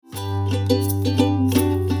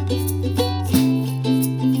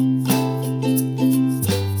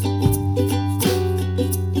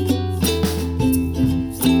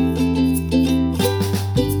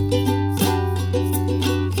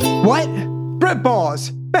What? Bread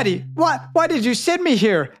balls! Betty, why did you send me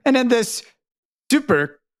here? And in this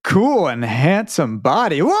super cool and handsome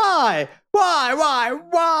body? Why?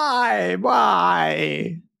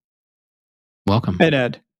 Welcome. Hey,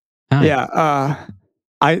 Ned. Hi. Yeah,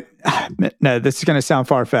 Ned, this is going to sound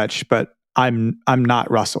far-fetched, but I'm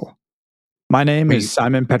not Russell. My name is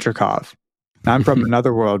Simon Petrikov. I'm from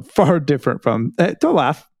another world, far different from... don't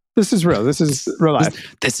laugh. This is real. This is real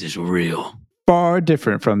life. This is real. Far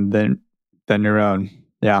different from than your own.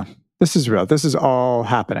 Yeah, this is real. This is all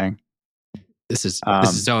happening. This is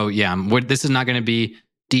so yeah. This is not going to be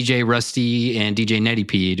DJ Rusty and DJ Netty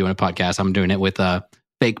P doing a podcast. I'm doing it with a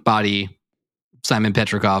fake body Simon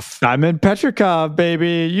Petrikov. Simon Petrikov,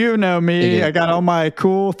 baby. You know me. Yeah. I got all my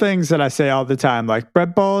cool things that I say all the time, like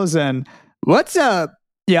bread balls and what's up,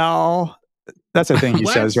 y'all. That's a thing he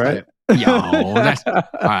says, right? Y'all. All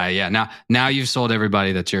right, yeah. Now you've sold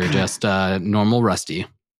everybody that you're just normal Rusty.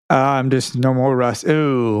 I'm just normal Russ.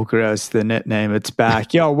 Ooh, gross. The nickname. It's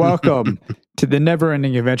back. Yo, welcome to the Never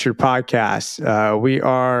Ending Adventure podcast. We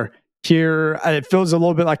are here. It feels a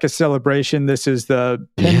little bit like a celebration. This is the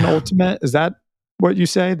penultimate. Is that what you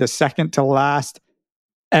say? The second to last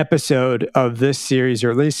episode of this series,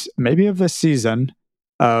 or at least maybe of this season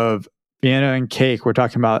of Fionna and Cake. We're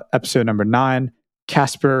talking about episode number 9,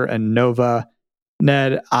 Casper and Nova.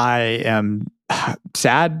 Ned, I am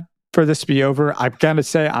sad for this to be over. I've got to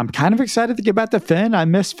say, I'm kind of excited to get back to Finn. I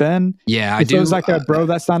miss Finn. Yeah, it feels like a bro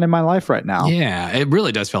that's not in my life right now. Yeah, it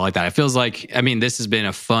really does feel like that. It feels like, I mean, this has been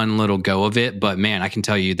a fun little go of it, but man, I can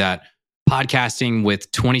tell you that podcasting with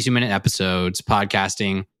 22-minute episodes,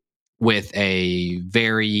 podcasting with a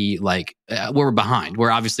very we're behind.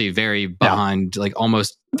 We're obviously very behind, like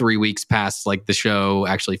almost 3 weeks past like the show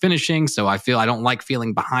actually finishing. So I don't like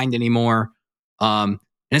feeling behind anymore.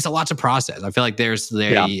 And it's a lot to process. I feel like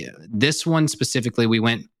this one specifically, we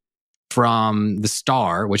went from the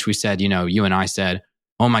Star, which we said, you and I said,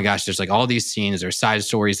 oh my gosh, there's like all these scenes, there's side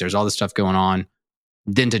stories, there's all this stuff going on.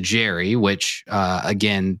 Then to Jerry, which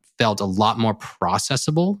again felt a lot more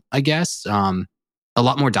processable, I guess. A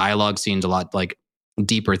lot more dialogue scenes, a lot like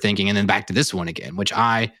deeper thinking. And then back to this one again, which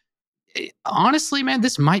honestly, man,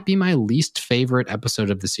 this might be my least favorite episode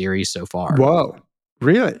of the series so far. Whoa,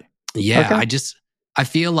 really? Yeah, okay. I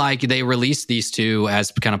feel like they released these two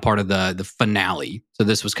as kind of part of the finale. So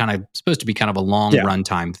this was kind of supposed to be kind of a long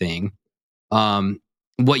runtime thing.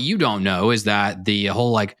 What you don't know is that the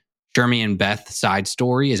whole like Shermie and Beth side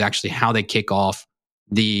story is actually how they kick off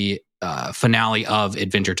the finale of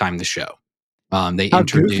Adventure Time, the show. They how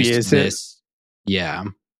introduced goofy is this. It? Yeah.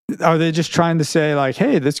 Are they just trying to say like,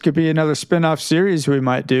 hey, this could be another spin-off series we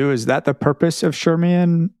might do? Is that the purpose of Shermie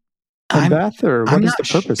and Beth, or what is the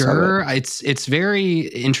purpose of it? It's very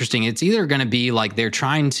interesting. It's either going to be like they're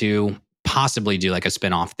trying to possibly do like a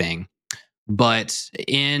spin-off thing, but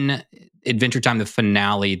in Adventure Time, the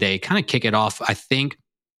finale, they kind of kick it off, I think,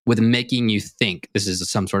 with making you think this is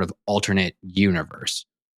some sort of alternate universe.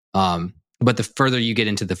 But the further you get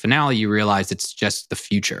into the finale, you realize it's just the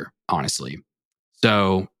future, honestly.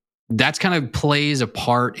 So that's kind of plays a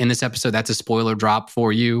part in this episode. That's a spoiler drop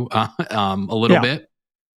for you a little bit.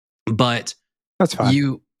 But that's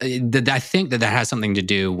fine. I think that has something to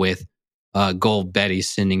do with Golb Betty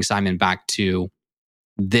sending Simon back to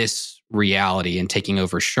this reality and taking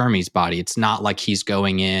over Shermie's body. It's not like he's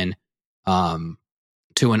going in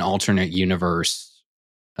to an alternate universe.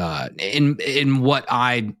 In what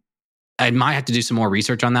I might have to do some more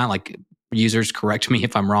research on that. Like, users correct me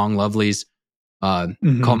if I'm wrong. Lovelies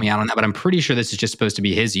call me out on that, but I'm pretty sure this is just supposed to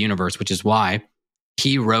be his universe, which is why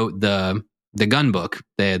he wrote the gun book,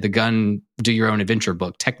 the gun do your own adventure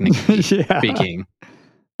book, technically speaking.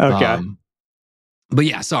 Okay. But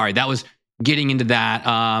yeah, sorry, that was getting into that.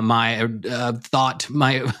 My thought,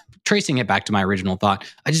 tracing it back to my original thought.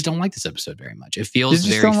 I just don't like this episode very much. It feels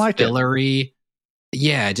very fillery.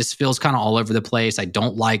 Yeah, it just feels kind of all over the place. I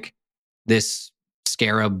don't like this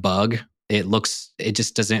scarab bug. It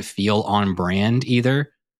just doesn't feel on brand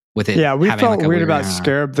either. With it, we felt like weird about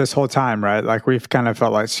Scarab this whole time, right? Like we've kind of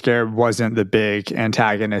felt like Scarab wasn't the big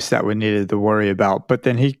antagonist that we needed to worry about, but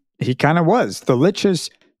then he kind of was. The Lich is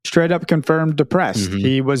straight up confirmed depressed.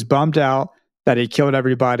 He was bummed out that he killed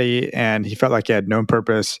everybody, and he felt like he had no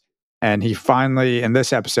purpose. And he finally, in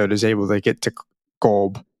this episode, is able to get to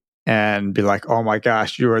Golb and be like, "Oh my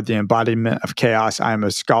gosh, you are the embodiment of chaos. I am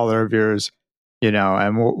a scholar of yours,"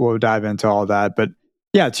 and we'll dive into all that, but.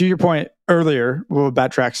 Yeah, to your point earlier, we'll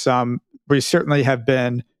backtrack some. We certainly have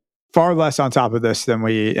been far less on top of this than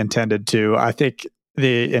we intended to. I think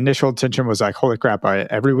the initial intention was like, holy crap, all right,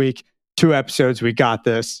 every week, 2 episodes, we got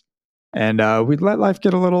this. And we let life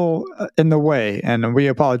get a little in the way. And we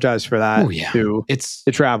apologize for that to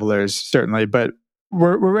the travelers, certainly. But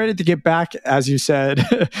we're ready to get back, as you said.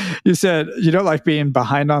 You said you don't like being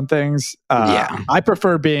behind on things. I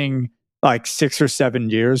prefer being like 6 or 7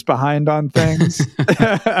 years behind on things.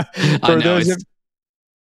 For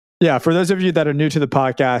those of you that are new to the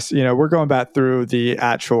podcast, we're going back through the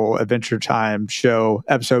actual Adventure Time show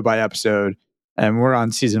episode by episode, and we're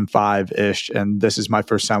on season 5-ish, and this is my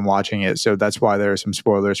first time watching it, so that's why there are some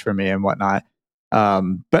spoilers for me and whatnot.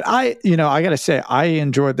 But I gotta say, I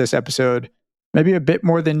enjoyed this episode maybe a bit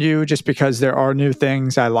more than you, just because there are new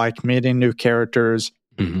things. I like meeting new characters.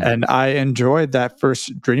 And I enjoyed that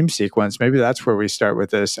first dream sequence. Maybe that's where we start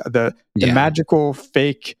with this. The magical,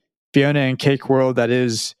 fake Fionna and Cake world that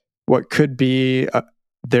is what could be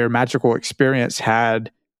their magical experience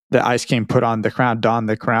had the Ice King put on the crown, don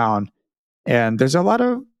the crown. And there's a lot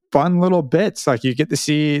of fun little bits. Like you get to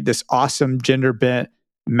see this awesome gender-bent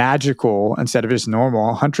magical instead of just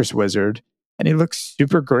normal huntress wizard. And he looks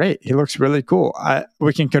super great. He looks really cool.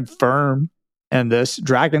 We can confirm in this,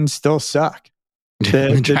 dragons still suck.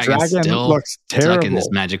 The dragon looks terrible in this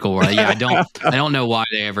magical world. Yeah, I don't know why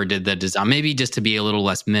they ever did that design. Maybe just to be a little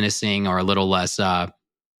less menacing or a little less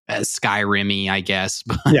Skyrim-y, I guess.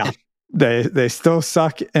 But yeah, they still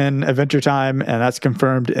suck in Adventure Time, and that's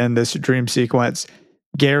confirmed in this dream sequence.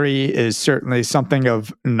 Gary is certainly something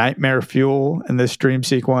of nightmare fuel in this dream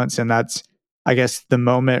sequence, and that's, I guess, the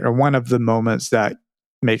moment or one of the moments that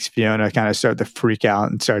makes Fionna kind of start to freak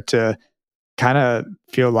out and start to kind of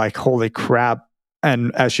feel like, holy crap.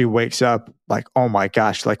 And as she wakes up, like, oh my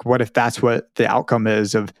gosh, like, what if that's what the outcome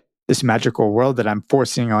is of this magical world that I'm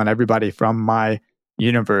forcing on everybody from my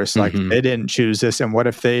universe? Like, they didn't choose this. And what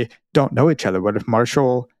if they don't know each other? What if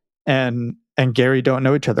Marshall and Gary don't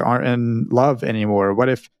know each other, aren't in love anymore? What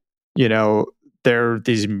if, they're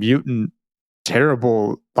these mutant,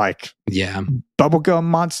 terrible, like, bubblegum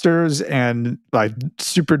monsters and like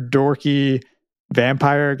super dorky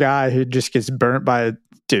vampire guy who just gets burnt by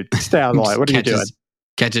dude, stay out of the light. What are you doing?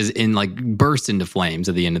 Catches in, like, bursts into flames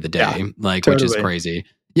at the end of the day, which is crazy.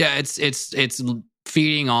 Yeah, it's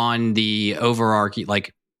feeding on the overarching,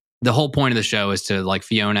 like, the whole point of the show is to, like,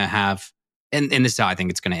 Fionna have, and this is how I think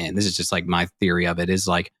it's going to end. This is just like my theory of it is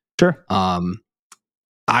like, sure.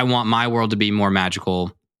 I want my world to be more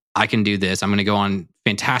magical. I can do this. I'm going to go on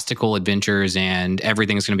fantastical adventures, and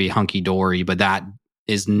everything's going to be hunky dory. But that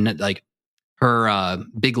is like. Her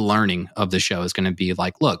big learning of the show is going to be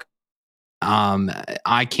like, look,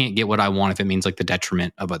 I can't get what I want if it means like the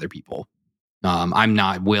detriment of other people. I'm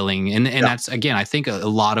not willing. And that's, again, I think a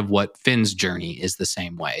lot of what Finn's journey is the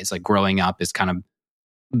same way. It's like growing up is kind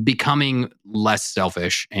of becoming less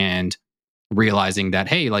selfish and realizing that,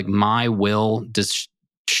 hey, like my will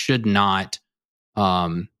should not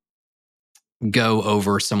go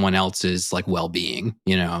over someone else's like well-being,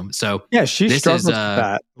 So yeah, she struggles with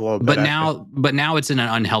that a little bit. But now it's in an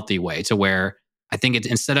unhealthy way to where I think it's,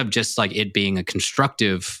 instead of just like it being a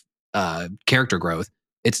constructive character growth,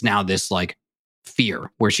 it's now this like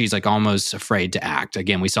fear where she's like almost afraid to act.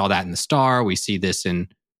 Again, we saw that in The Star. We see this in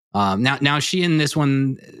now she in this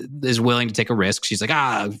one is willing to take a risk. She's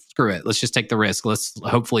like, screw it, let's just take the risk. Let's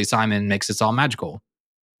hopefully Simon makes this all magical.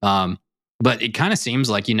 But it kind of seems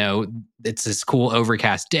like, it's this cool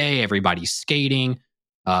overcast day. Everybody's skating.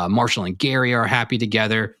 Marshall and Gary are happy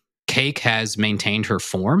together. Cake has maintained her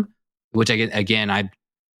form, which I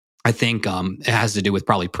think it has to do with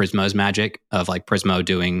probably Prismo's magic of like Prismo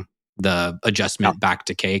doing the adjustment back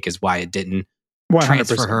to Cake is why it didn't 100%.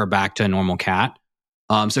 Transfer her back to a normal cat.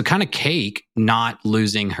 So kind of Cake not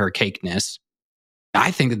losing her cakeness. I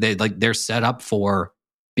think that they're set up for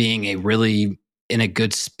being a really in a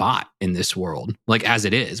good spot in this world, like as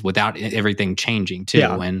it is, without everything changing too.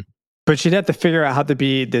 Yeah. But she'd have to figure out how to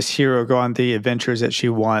be this hero, go on the adventures that she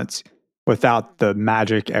wants without the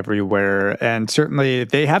magic everywhere. And certainly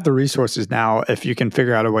they have the resources now. If you can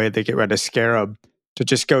figure out a way to get rid of Scarab to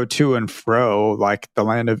just go to and fro like the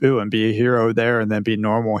land of Ooh and be a hero there and then be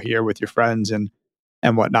normal here with your friends and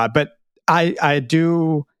whatnot. But I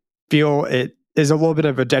do feel it is a little bit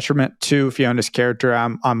of a detriment to Fionna's character.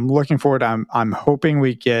 I'm looking forward. I'm hoping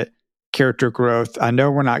we get character growth. I know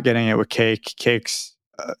we're not getting it with Cake. Cake's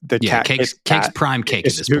Cake's prime Cake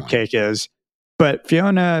at this point. Who Cake is, but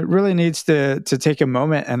Fionna really needs to take a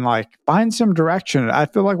moment and like find some direction. I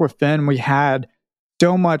feel like with Finn we had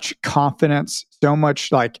so much confidence, so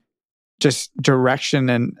much like just direction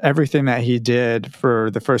and everything that he did for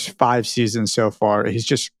the first 5 seasons so far. He's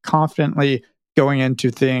just confidently going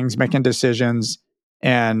into things, making decisions,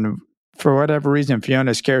 and for whatever reason,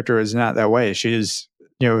 Fiona's character is not that way. She's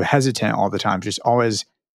hesitant all the time. She's always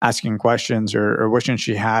asking questions or wishing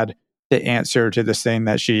she had the answer to this thing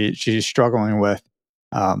that she's struggling with.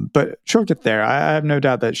 But she'll get there. I have no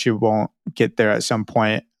doubt that she won't get there at some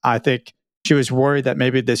point. I think she was worried that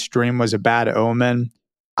maybe this dream was a bad omen.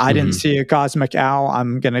 I didn't see a cosmic owl.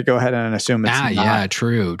 I'm going to go ahead and assume it's not. Yeah,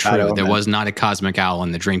 true. There was not a cosmic owl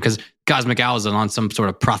in the dream because cosmic owl is on some sort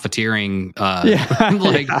of profiteering.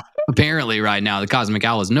 Apparently right now, the cosmic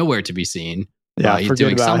owl is nowhere to be seen. Yeah, he's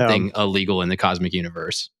doing something illegal in the cosmic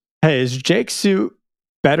universe. Hey, is Jake's suit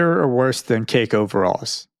better or worse than Cake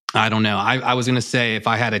overalls? I don't know. I was going to say if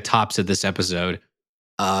I had a tops of this episode,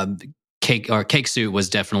 Cake suit was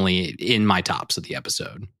definitely in my tops of the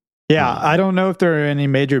episode. Yeah, I don't know if there are any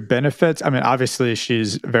major benefits. I mean, obviously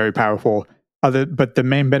she's very powerful. But the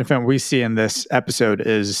main benefit we see in this episode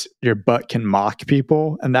is your butt can mock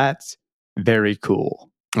people, and that's very cool.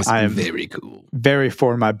 I am very cool. Very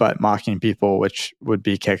for my butt mocking people, which would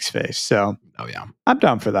be Cake's face. So, I'm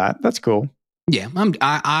down for that. That's cool. Yeah,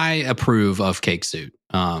 I approve of Cake suit.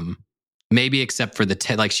 Maybe except for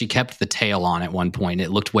the she kept the tail on at one point.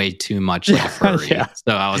 It looked way too much like furry.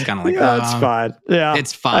 So I was kind of like, it's fine. Yeah,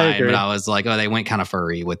 it's fine. But I was like, they went kind of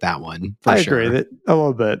furry with that one. I agree that a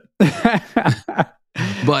little bit.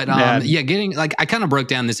 But getting I kind of broke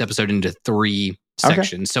down this episode into 3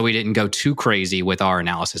 sections, so we didn't go too crazy with our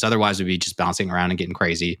analysis. Otherwise, we'd be just bouncing around and getting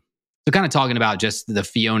crazy. So kind of talking about just the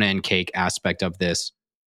Fionna and Cake aspect of this.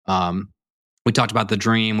 We talked about the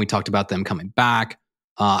dream. We talked about them coming back.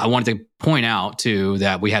 I wanted to point out, too,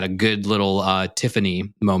 that we had a good little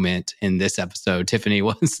Tiffany moment in this episode. Tiffany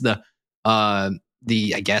was the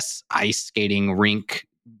I guess, ice skating rink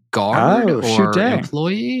guard or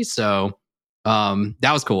employee. So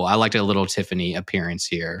that was cool. I liked a little Tiffany appearance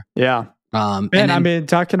here. Yeah.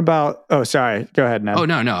 Talking about... Oh, sorry. Go ahead, Ned. Oh,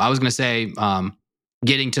 no. I was going to say,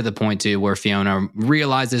 getting to the point, too, where Fionna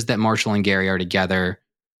realizes that Marshall and Gary are together.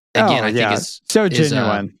 Again, I think it's... So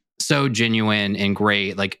genuine. So genuine and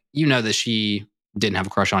great. That she didn't have a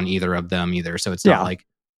crush on either of them either. So it's not like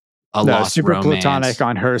a lost super romance. Platonic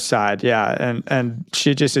on her side. Yeah. And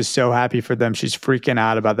she just is so happy for them. She's freaking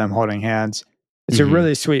out about them holding hands. It's a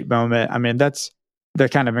really sweet moment. I mean, that's the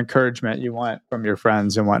kind of encouragement you want from your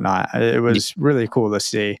friends and whatnot. It was really cool to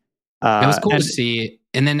see. It was cool to see.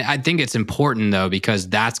 And then I think it's important, though, because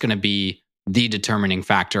that's going to be the determining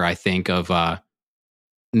factor, I think, of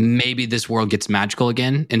maybe this world gets magical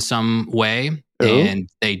again in some way. And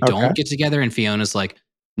they don't get together. And Fiona's like,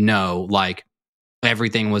 no,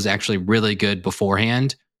 everything was actually really good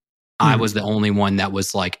beforehand. I was the only one that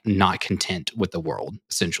was not content with the world,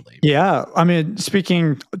 essentially. Yeah. I mean,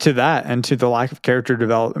 speaking to that and to the lack of character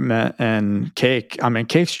development and Cake, I mean,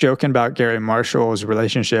 Cake's joking about Gary and Marshall's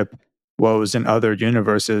relationship woes in other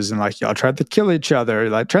universes and y'all tried to kill each other,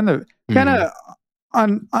 trying to kind of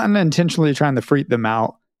unintentionally trying to freak them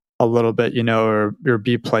out a little bit, or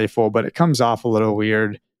be playful, but it comes off a little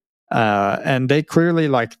weird. And they clearly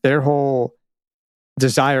their whole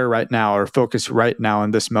desire right now or focus right now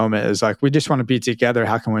in this moment is we just want to be together.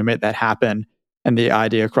 How can we make that happen? And the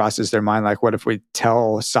idea crosses their mind, what if we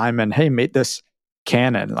tell Simon, hey, make this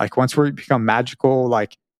canon? Once we become magical,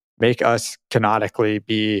 make us canonically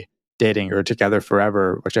be dating or together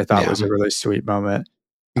forever, which I thought was a really sweet moment.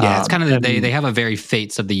 Yeah, it's kind of they have a very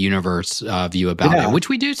fates of the universe view about it, which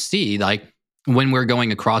we do see when we're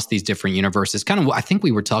going across these different universes. Kind of, I think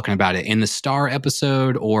we were talking about it in the Star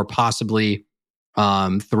episode, or possibly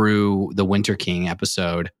through the Winter King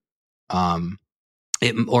episode. Or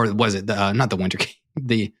was it not the Winter King?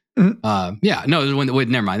 It was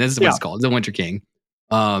never mind. This is what it's called, the Winter King.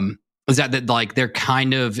 Is that they're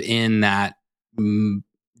kind of in that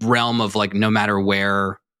realm of no matter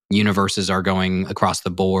where universes are going across the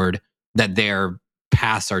board, that their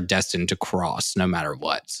paths are destined to cross no matter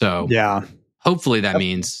what. So hopefully that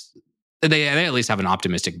means they at least have an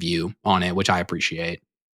optimistic view on it, which I appreciate.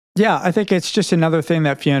 Yeah, I think it's just another thing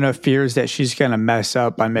that Fionna fears that she's going to mess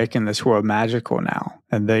up by making this world magical now.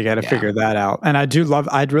 And they got to figure that out. And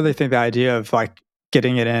I'd really think the idea of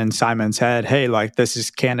getting it in Simon's head, hey, this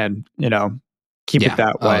is canon, keep it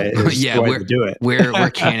that way. We're to do it. we're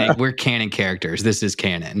canon. We're canon characters. This is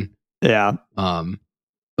canon. Yeah.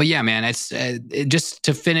 But yeah, man, it's just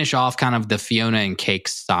to finish off kind of the Fionna and Cake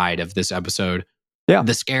side of this episode. Yeah.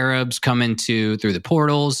 The scarabs come through the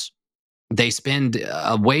portals. They spend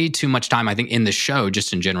way too much time, I think, in the show,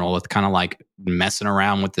 just in general, with kind of messing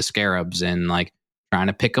around with the scarabs and trying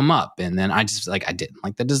to pick them up. And then I just like, I didn't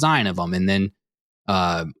like the design of them. And then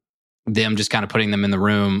them just kind of putting them in the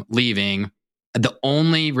room, leaving. The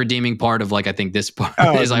only redeeming part of like, I think this part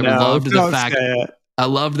is I loved the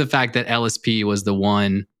fact that LSP was the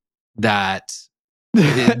one that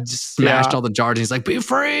just smashed all the jars. He's like, be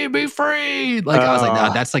free, be free. Like, I was like, nah,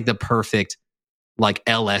 that's like the perfect like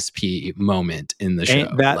LSP moment in the show.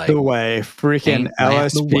 Ain't that like, the way? Freaking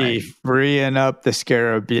LSP freeing up the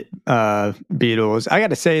scarab beetles. I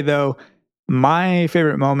got to say though, my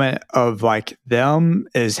favorite moment of like them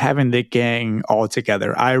is having the gang all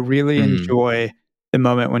together. I really enjoy the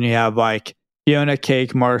moment when you have like Fionna,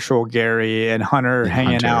 Cake, Marshall, Gary, and Hunter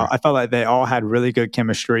hanging out. I felt like they all had really good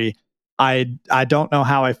chemistry. I don't know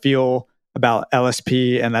how I feel about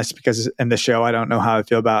LSP, and that's because in the show I don't know how I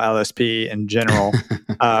feel about LSP in general.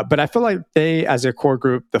 But I feel like they, as a core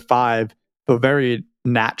group, the five, feel very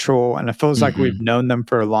natural, and it feels like we've known them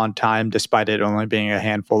for a long time, despite it only being a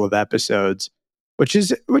handful of episodes, which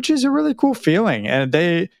is a really cool feeling. And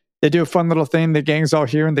they do a fun little thing. The gang's all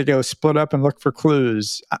here, and they go split up and look for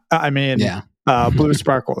clues. I mean, blue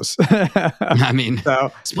sparkles. I mean,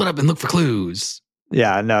 so, split up and look for clues.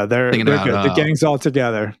 Yeah, no, they're good. The gang's all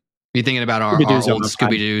together. You're thinking about our old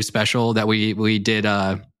Scooby-Doo special that we did,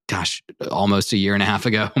 almost a year and a half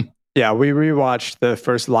ago. Yeah, we rewatched the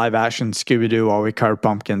first live-action Scooby-Doo while we carved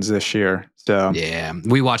pumpkins this year. So yeah,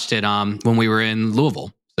 we watched it when we were in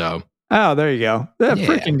Louisville. So there you go.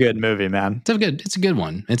 Freaking good movie, man. It's a good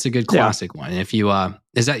one. It's a good classic one. If you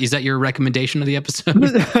is that your recommendation of the episode?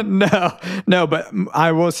 No, but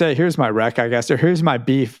I will say here's my rec, I guess, or here's my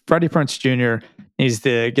beef. Freddie Prinze Jr. needs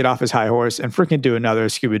to get off his high horse and freaking do another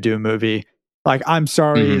Scooby-Doo movie. Like, I'm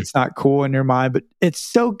sorry it's not cool in your mind, but it's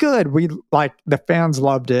so good. We like the fans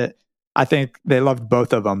loved it. I think they loved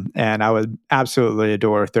both of them, and I would absolutely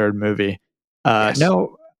adore a third movie. Yes.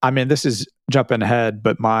 No, I mean, this is jumping ahead,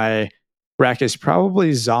 but my rec is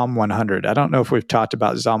probably Zom 100. I don't know if we've talked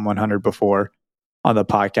about Zom 100 before on the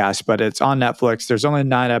podcast, but it's on Netflix. There's only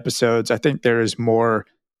 9 episodes. I think there is more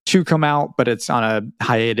to come out, but it's on a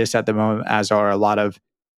hiatus at the moment, as are a lot of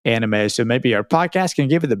anime. So maybe our podcast can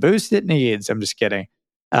give it the boost it needs. I'm just kidding.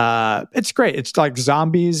 It's great. It's like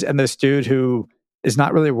zombies and this dude who is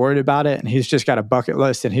not really worried about it, and he's just got a bucket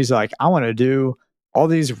list, and he's like, I want to do all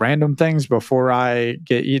these random things before I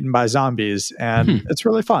get eaten by zombies, and it's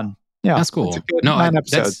really fun. Yeah, that's cool. It's a good 9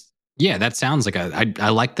 episodes. That sounds like I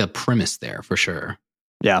like the premise there for sure.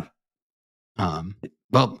 Yeah.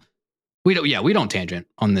 Well, we don't tangent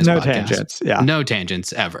on this. No podcast. Tangents. Yeah. No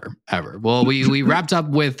tangents ever. Well, we wrapped up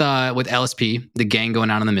with LSP, the gang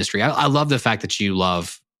going out on the mystery. I love the fact that you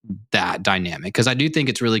love that dynamic, because I do think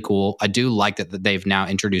it's really cool. I do like that they've now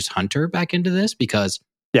introduced Hunter back into this, because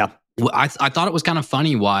I thought it was kind of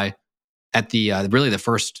funny why at the really the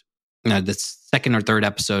first, the second or third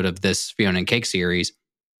episode of this Fionna and Cake series,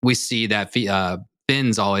 we see that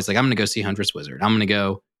Finn's always like, I'm going to go see Huntress Wizard. I'm going to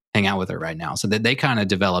go hang out with her right now. So that they kind of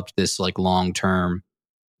developed this like long-term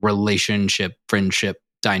relationship, friendship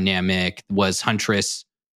dynamic. Was Huntress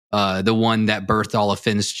the one that birthed all of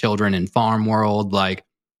Finn's children in Farm World? Like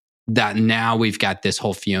that, now we've got this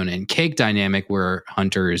whole Fionna and Cake dynamic where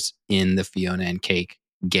Hunter's in the Fionna and Cake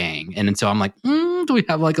gang. And so I'm like, do we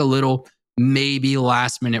have like a little maybe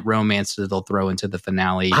last minute romance that they'll throw into the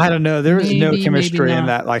finale? I don't know. There was no chemistry in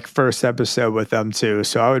that like first episode with them too.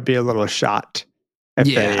 So I would be a little shocked if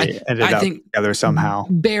they ended up together somehow.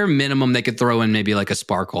 Bare minimum, they could throw in maybe like a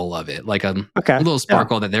sparkle of it, like a little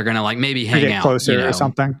sparkle that they're gonna like maybe hang out closer or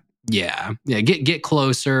something. Yeah, get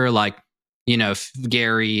closer. Like, if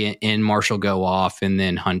Gary and Marshall go off, and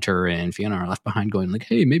then Hunter and Fionna are left behind, going like,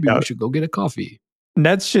 "Hey, maybe we should go get a coffee."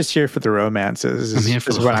 Ned's just here for the romances. I'm here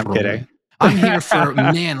for what I'm kidding. I'm here for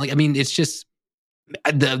man. Like, I mean, it's just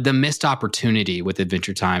the missed opportunity with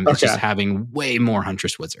Adventure Time is just having way more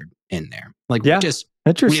Huntress Wizard in there. Like, just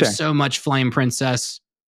we have so much Flame Princess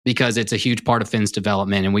because it's a huge part of Finn's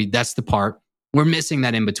development, and that's the part we're missing,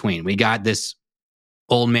 that in between. We got this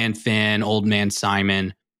old man Finn, old man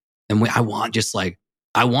Simon, and I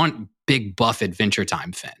want big buff Adventure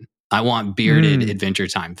Time Finn. I want bearded Adventure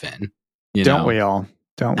Time Finn. Don't we all?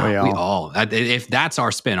 If that's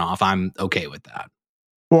our spinoff, I'm okay with that.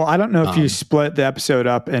 Well, I don't know if you split the episode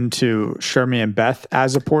up into Shermie and Beth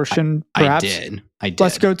as a portion, perhaps. I did.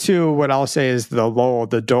 Let's go to what I'll say is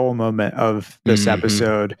the dull moment of this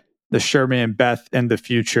episode. The Shermie and Beth in the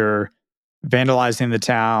future vandalizing the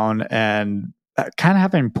town and kind of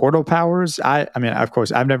having portal powers. I mean, of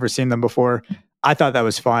course, I've never seen them before. I thought that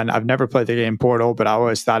was fun. I've never played the game Portal, but I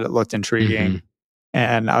always thought it looked intriguing.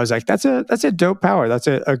 And I was like, that's a dope power. That's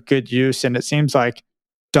a good use. And it seems like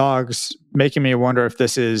dogs, making me wonder if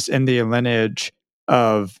this is in the lineage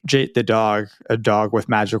of Jake the dog, a dog with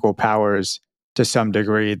magical powers to some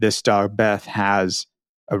degree, this dog Beth has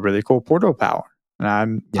a really cool portal power,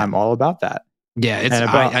 and I'm all about that. Yeah,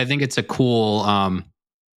 I think it's a cool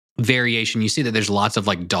variation. You see that there's lots of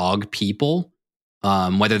like dog people,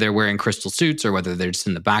 whether they're wearing crystal suits or whether they're just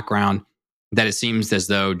in the background. That it seems as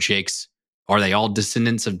though are they all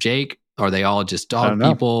descendants of Jake? Are they all just dog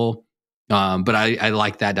people? But I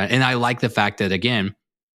like that, and I like the fact that again,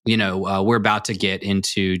 we're about to get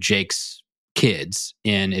into Jake's kids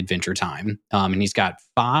in Adventure Time, and he's got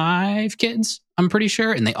 5 kids, I'm pretty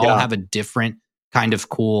sure, and they all have a different kind of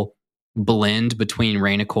cool blend between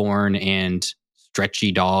Rainicorn and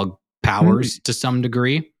stretchy dog powers to some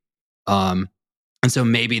degree. And so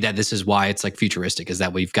maybe that this is why it's like futuristic, is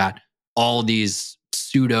that we've got all these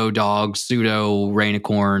pseudo dogs, pseudo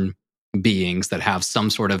Rainicorn beings that have some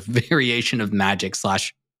sort of variation of magic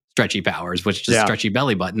 / stretchy powers, which is just stretchy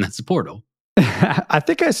belly button. That's a portal. I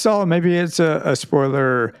think I saw, maybe it's a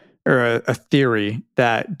spoiler or a theory,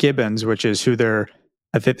 that Gibbons, which is who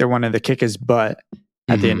I think they're wanting to kick his butt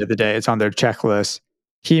at the end of the day. It's on their checklist.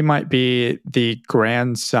 He might be the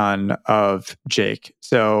grandson of Jake.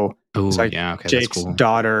 So it's like Jake's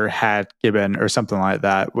daughter had Gibbon or something like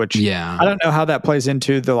that, which I don't know how that plays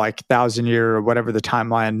into the like 1,000-year or whatever the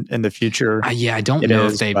timeline in the future. I don't know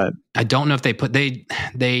if they put, they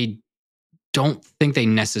don't think they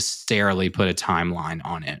necessarily put a timeline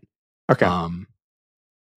on it. Okay. I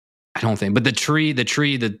don't think, but the big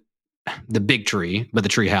tree, but the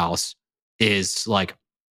tree house is like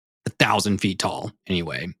 1,000 feet tall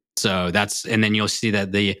anyway. So and then you'll see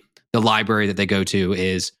that the library that they go to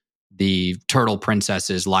is the Turtle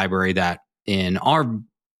Princess's library, that in our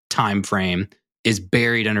time frame is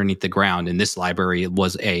buried underneath the ground. And this library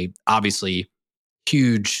was a obviously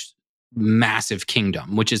huge, massive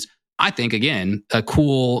kingdom, which is, I think, again, a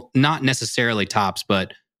cool, not necessarily tops,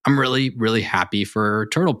 but I'm really, really happy for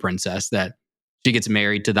Turtle Princess that she gets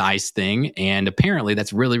married to the ice thing. And apparently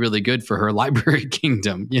that's really, really good for her library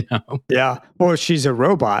kingdom, Yeah. Well, she's a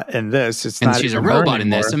robot in this. She's a robot in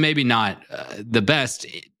this. So maybe not the best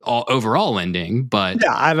overall ending, but.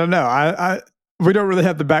 Yeah, I don't know. We don't really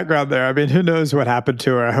have the background there. I mean, who knows what happened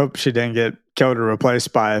to her? I hope she didn't get killed or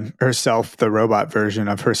replaced by herself, the robot version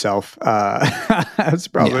of herself. That's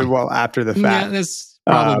probably well after the fact. Yeah, that's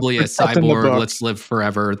probably a cyborg, let's live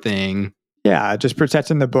forever thing. Yeah, just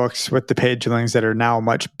protecting the books with the pagelings that are now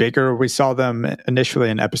much bigger. We saw them initially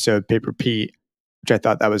in episode Paper Pete, which I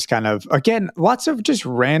thought that was kind of, again, lots of just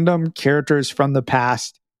random characters from the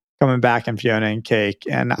past coming back in Fionna and Cake.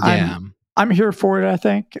 And I'm here for it, I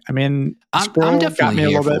think. I mean, I'm definitely got me a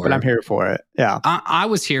little bit, but I'm here for it. Yeah. I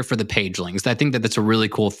was here for the pagelings. I think that that's a really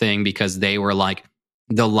cool thing because they were like,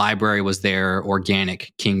 the library was their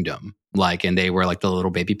organic kingdom. And they were like the little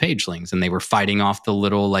baby pagelings, and they were fighting off the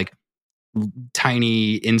little like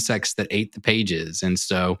tiny insects that ate the pages. And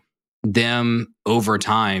so them over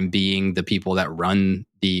time being the people that run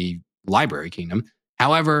the library kingdom.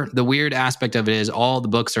 However, the weird aspect of it is all the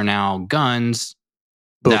books are now guns.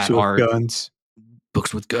 Books with guns.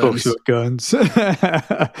 Books with guns. Books with guns.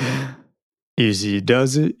 Easy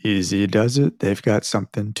does it. They've got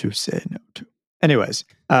something to say no to. Anyways,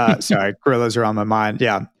 sorry, gorillas are on my mind.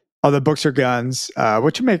 Yeah. All the books are guns,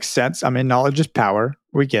 which makes sense. I mean, knowledge is power.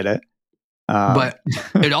 We get it. But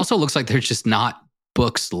it also looks like there's just not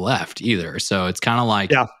books left either. So it's kind of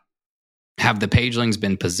like, have the pagelings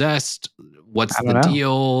been possessed? What's the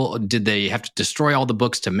deal? Did they have to destroy all the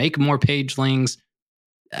books to make more pagelings?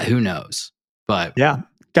 Who knows? But yeah,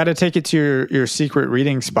 got to take it to your secret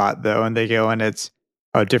reading spot though. And they go, and it's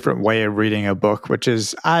a different way of reading a book, which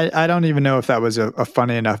is, I don't even know if that was a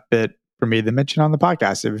funny enough bit for me to mention on the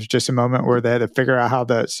podcast. It was just a moment where they had to figure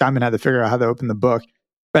out Simon had to figure out how to open the book.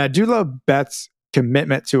 But I do love Beth's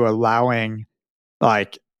commitment to allowing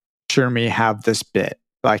like Shermie have this bit.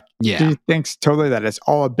 Like she thinks totally that it's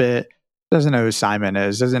all a bit, doesn't know who Simon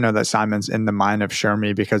is, doesn't know that Simon's in the mind of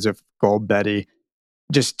Shermie because of Golb Betty.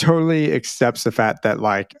 Just totally accepts the fact that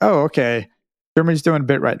like, oh, okay, Shermie's doing a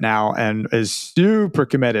bit right now and is super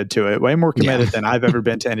committed to it, way more committed than I've ever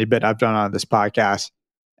been to any bit I've done on this podcast.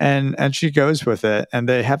 And she goes with it. And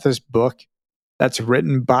they have this book that's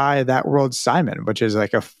written by That World Simon, which is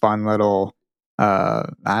like a fun little, I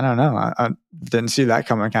don't know. I didn't see that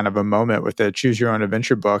coming, kind of a moment with the Choose Your Own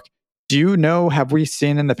Adventure book. Do you know, have we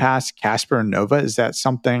seen in the past Casper and Nova? Is that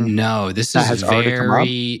something? No, this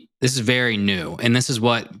is very new. And this is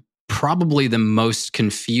what probably the most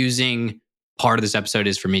confusing part of this episode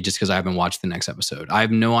is for me, just because I haven't watched the next episode. I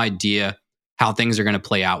have no idea how things are going to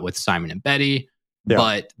play out with Simon and Betty. Yeah.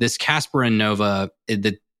 But this Casper and Nova,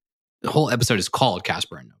 the whole episode is called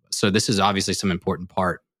Casper and Nova. So this is obviously some important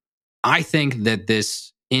part. I think that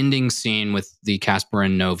this ending scene with the Casper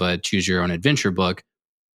and Nova Choose Your Own Adventure book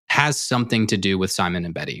has something to do with Simon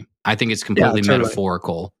and Betty. I think it's completely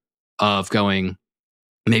metaphorical of going,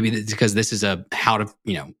 maybe because this is a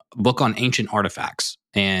book on ancient artifacts,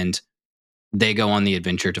 and they go on the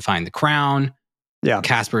adventure to find the crown. Yeah.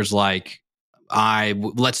 Casper's like,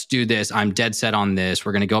 let's do this. I'm dead set on this.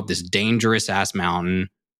 We're going to go up this dangerous ass mountain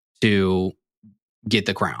to get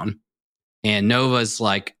the crown. And Nova's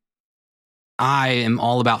like, I am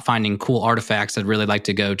all about finding cool artifacts. I'd really like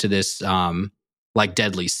to go to this like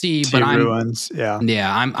Deadly Sea, but ruins.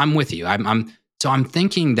 I'm with you. I'm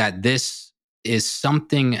thinking that this is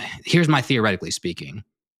something. Here's my theoretically speaking,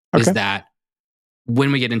 is that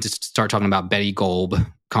when we get into start talking about Betty Golb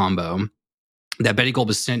combo, that Betty Golb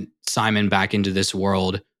has sent Simon back into this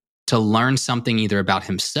world to learn something either about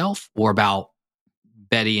himself or about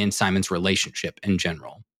Betty and Simon's relationship in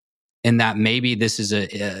general. And that maybe this is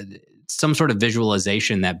some sort of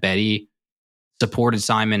visualization that Betty supported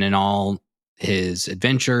Simon in all his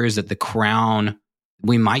adventures, that the crown,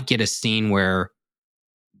 we might get a scene where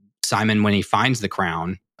Simon, when he finds the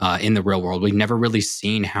crown in the real world, we've never really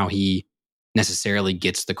seen how he necessarily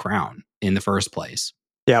gets the crown in the first place.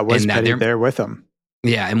 Yeah, was Betty there with him?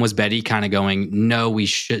 Yeah, and was Betty kind of going, no, we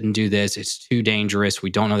shouldn't do this. It's too dangerous. We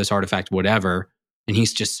don't know this artifact, whatever. And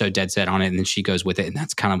he's just so dead set on it. And then she goes with it. And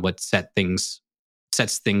that's kind of what sets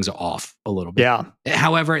things off a little bit. Yeah.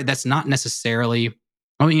 However, that's not necessarily,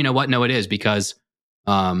 oh, you know what? No, it is, because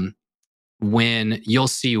when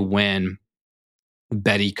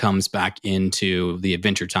Betty comes back into the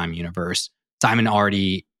Adventure Time universe, Simon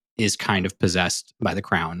already is kind of possessed by the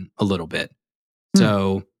crown a little bit.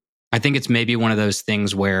 So I think it's maybe one of those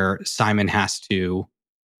things where Simon has to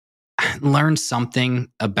learn something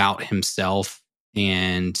about himself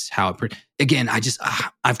and how it, again,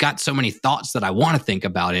 I've got so many thoughts that I want to think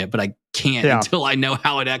about it, but I can't until I know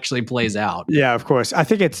how it actually plays out. Yeah, of course. I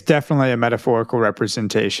think it's definitely a metaphorical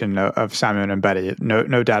representation of Simon and Betty.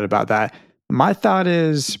 No doubt about that. My thought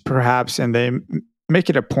is perhaps, and they make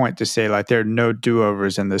it a point to say, like, there are no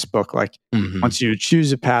do-overs in this book. Like, once you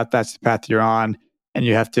choose a path, that's the path you're on, and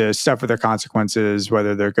you have to suffer the consequences,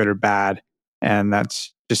 whether they're good or bad. And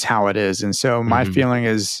that's just how it is. And so my feeling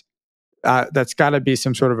is that's got to be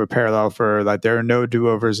some sort of a parallel for, like, there are no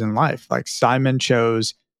do-overs in life. Like, Simon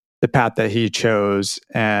chose the path that he chose,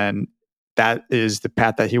 and that is the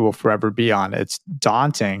path that he will forever be on. It's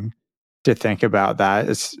daunting to think about that.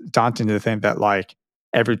 It's daunting to think that, like,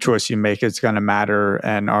 every choice you make is going to matter,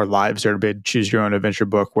 and our lives are a big choose your own adventure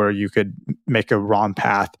book where you could make a wrong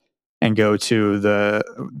path and go to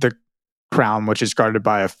the crown, which is guarded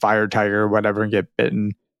by a fire tiger or whatever, and get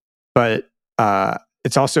bitten. But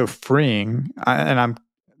it's also freeing, and I'm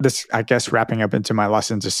this, I guess, wrapping up into my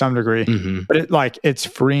lesson to some degree. But it's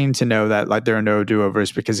freeing to know that, like, there are no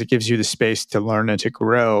do-overs, because it gives you the space to learn and to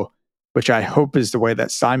grow, which I hope is the way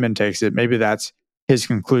that Simon takes it. Maybe that's his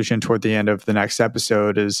conclusion toward the end of the next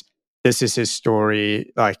episode, is this is his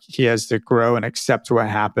story. Like, he has to grow and accept what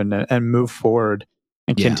happened and move forward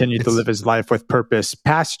and continue to live his life with purpose,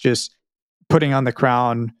 past just putting on the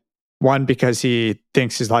crown, one, because he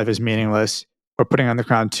thinks his life is meaningless, or putting on the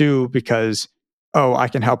crown, two, because, oh, I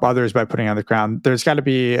can help others by putting on the crown. There's got to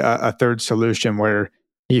be a third solution where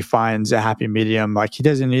he finds a happy medium. Like, he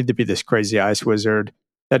doesn't need to be this crazy ice wizard.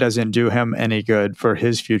 That doesn't do him any good for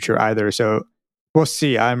his future either. So we'll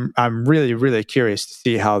see. I'm really, really curious to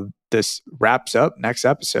see how this wraps up next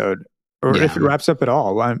episode, or if it wraps up at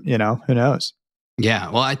all. Who knows? Yeah.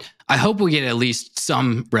 Well, I hope we get at least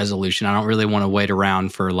some resolution. I don't really want to wait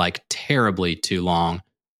around for, like, terribly too long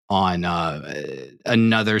on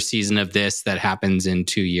another season of this that happens in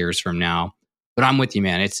 2 years from now. But I'm with you,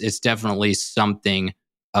 man. It's definitely something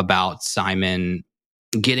about Simon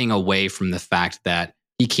getting away from the fact that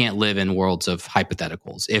he can't live in worlds of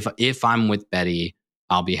hypotheticals. If I'm with Betty,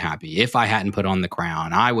 I'll be happy. If I hadn't put on the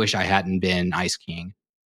crown, I wish I hadn't been Ice King.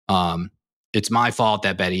 It's my fault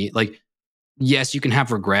that Betty, like, yes, you can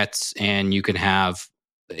have regrets and you can have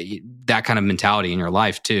that kind of mentality in your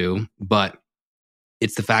life too. But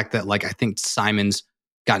it's the fact that, like, I think Simon's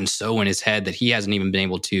gotten so in his head that he hasn't even been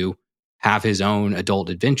able to have his own adult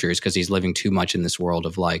adventures because he's living too much in this world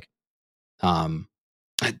of, like,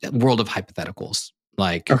 world of hypotheticals.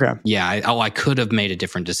 Like, I could have made a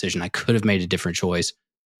different decision. I could have made a different choice.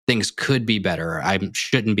 Things could be better. I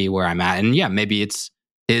shouldn't be where I'm at. And maybe it's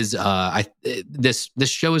his. This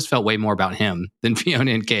show has felt way more about him than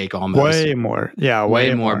Fionna and Cake, almost. Way more,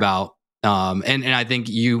 way more about. And I think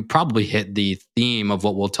you probably hit the theme of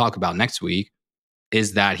what we'll talk about next week.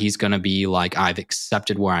 Is that he's going to be like, I've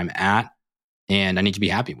accepted where I'm at, and I need to be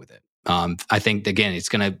happy with it. I think, again, it's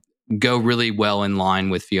going to go really well in line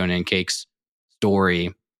with Fionna and Cake's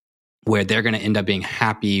story, where they're going to end up being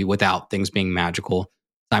happy without things being magical.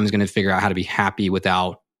 Simon's going to figure out how to be happy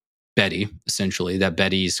without Betty, essentially, that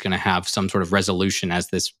Betty's going to have some sort of resolution as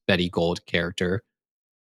this Betty Gold character,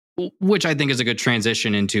 which I think is a good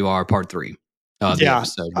transition into our part 3 of the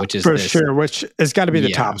episode, which is for sure, which has got to be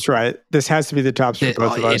the tops, right? This has to be the tops for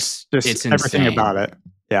both of us. It's everything insane about it.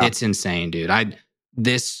 Yeah. It's insane, dude. I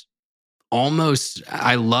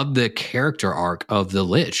love the character arc of the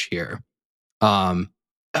Lich here.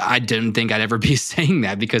 I didn't think I'd ever be saying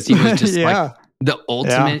that, because he was just like the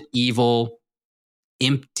ultimate evil,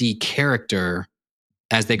 empty character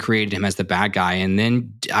as they created him as the bad guy. And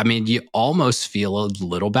then, I mean, you almost feel a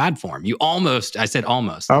little bad for him. I said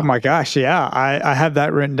almost. Oh my gosh. Yeah. I have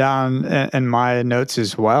that written down in my notes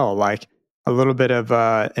as well. Like a little bit of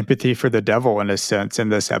empathy for the devil in a sense in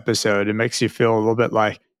this episode. It makes you feel a little bit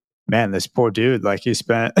like, man, this poor dude, like he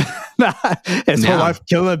spent his whole life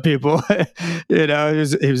killing people. He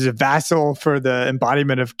was a vassal for the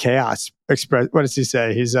embodiment of chaos. What does he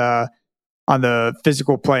say? He's on the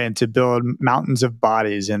physical plane to build mountains of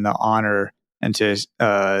bodies in the honor and to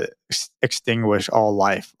extinguish all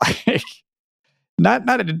life. Like,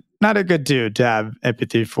 not a good dude to have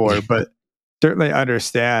empathy for, but certainly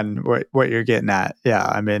understand what you're getting at. Yeah,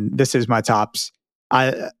 I mean, this is my tops.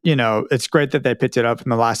 It's great that they picked it up in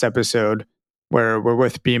the last episode where we're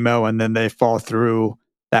with BMO and then they fall through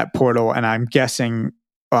that portal. And I'm guessing,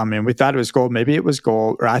 we thought it was Golb. Maybe it was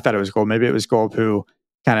Golb, or I thought it was Golb. Maybe it was Golb who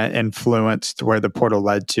kind of influenced where the portal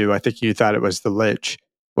led to. I think you thought it was the Lich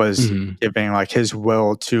was giving like his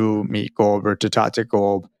will to meet Golb or to talk to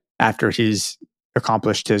Golb after he's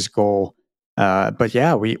accomplished his goal. But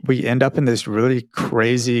yeah, we end up in this really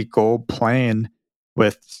crazy gold plane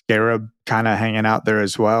with Scarab kind of hanging out there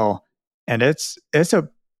as well. And it's a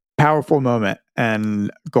powerful moment.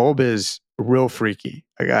 And Golb is real freaky,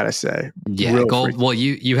 I gotta say. Yeah, Golb. Freaky. Well,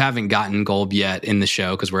 you haven't gotten Golb yet in the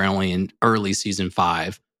show because we're only in early season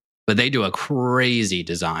 5. But they do a crazy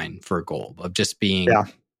design for Golb of just being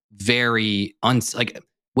very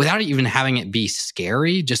without even having it be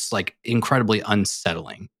scary, just like incredibly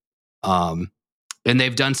unsettling. And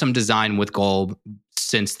they've done some design with Golb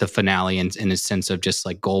since the finale, and in a sense of just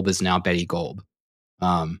like Golb is now Betty Golb.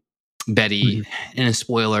 Betty, in a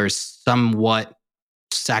spoiler, somewhat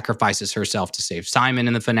sacrifices herself to save Simon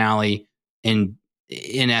in the finale, and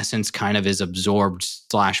in essence kind of is absorbed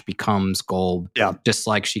 / becomes Golb. Yeah. Just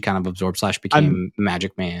like she kind of absorbed / became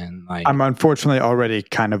Magic Man. Like, I'm unfortunately already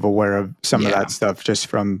kind of aware of some of that stuff just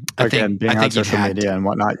from, being on social media and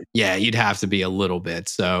whatnot. Yeah, you'd have to be a little bit.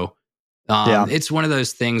 So it's one of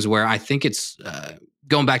those things where I think it's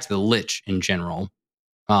going back to the Lich in general.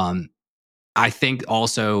 I think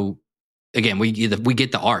also, again, we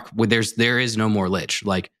get the arc where there is no more Lich.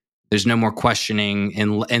 Like, there's no more questioning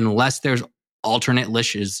unless there's alternate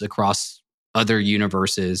Liches across other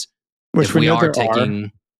universes. Which if we are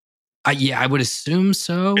taking, I would assume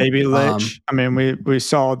so. Maybe Lich. We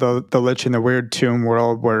saw the Lich in the weird tomb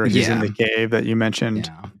world where he's in the cave that you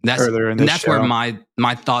mentioned earlier in the show. That's where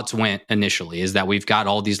my thoughts went initially, is that we've got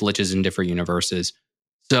all these Liches in different universes.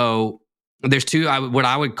 So there's what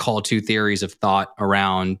I would call two theories of thought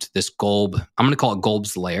around this Golb. I'm going to call it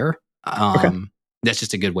Golb's lair. That's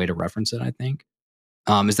just a good way to reference it, I think.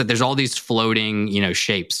 Is that there's all these floating,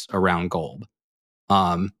 shapes around Golb.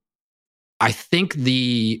 I think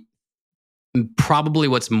probably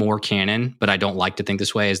what's more canon, but I don't like to think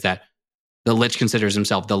this way, is that the Lich considers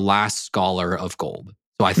himself the last scholar of Golb.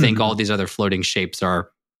 So I think all these other floating shapes are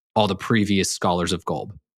all the previous scholars of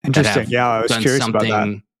Golb. Interesting. Yeah, I was curious about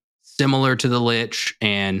that. Similar to the Lich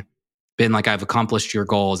and been like, I've accomplished your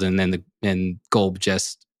goals, and then Golb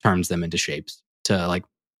just turns them into shapes to like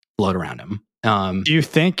float around him. Do you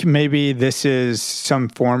think maybe this is some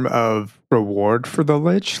form of reward for the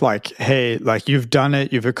Lich? Like, hey, like you've done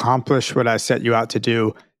it, you've accomplished what I set you out to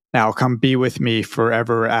do. Now come be with me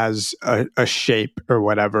forever as a shape or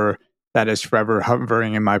whatever that is forever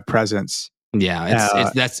hovering in my presence.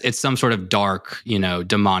 Yeah, it's some sort of dark,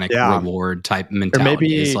 demonic reward type mentality. Or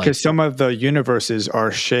maybe because some of the universes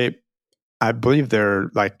are shaped, I believe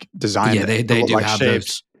they're like designed. Yeah, they do like have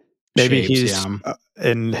shapes. Those. Maybe he's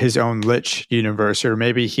in his own Lich universe, or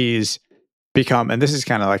maybe he's become, and this is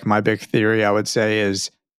kind of like my big theory, I would say,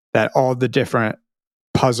 is that all the different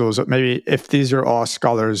puzzles, maybe if these are all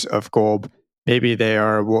scholars of Golb, maybe they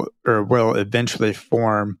will eventually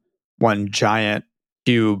form one giant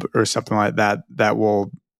cube or something like that will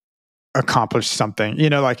accomplish something.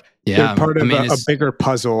 Like Yeah. They're part of a it's bigger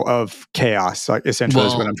puzzle of chaos, like essentially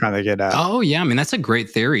is what I'm trying to get at. Oh yeah, I mean that's a great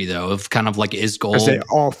theory though of kind of like is Because they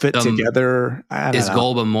Golb all fit together. is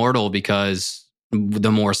Golb immortal because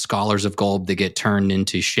the more scholars of Golb that get turned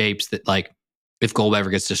into shapes that like if Golb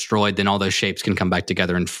ever gets destroyed, then all those shapes can come back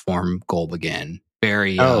together and form Golb again.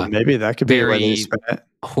 Very maybe that could be a way very to spin it.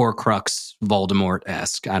 Horcrux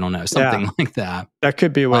Voldemort-esque. I don't know, something like that. That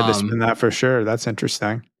could be a way to spin that for sure. That's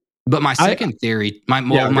interesting. But my second theory,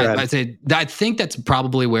 I think that's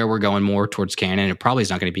probably where we're going more towards canon. It probably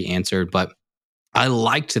is not going to be answered, but I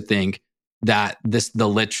like to think that the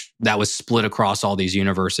Lich that was split across all these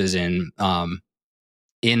universes in the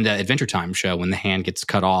Adventure Time show when the hand gets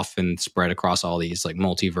cut off and spread across all these like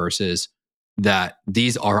multiverses, that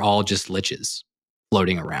these are all just Liches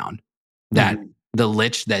floating around. That the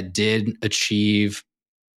Lich that did achieve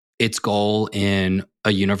its goal in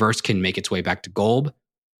a universe can make its way back to Golb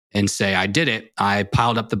and say, I did it. I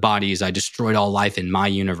piled up the bodies. I destroyed all life in my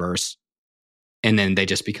universe. And then they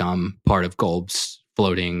just become part of Golb's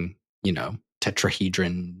floating,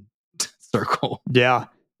 tetrahedron circle. Yeah.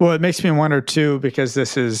 Well, it makes me wonder too, because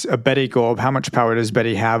this is a Betty Golb. How much power does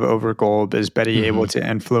Betty have over Golb? Is Betty able to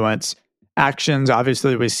influence actions?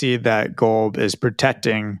 Obviously, we see that Golb is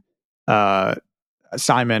protecting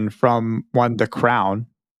Simon from one, the crown,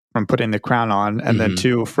 from putting the crown on, and then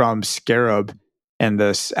two, from Scarab in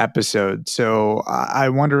this episode. So I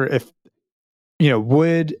wonder if,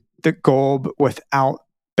 would the Golb without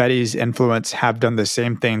Betty's influence have done the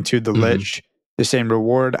same thing to the Lich, the same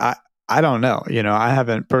reward? I don't know. I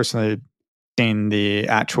haven't personally seen the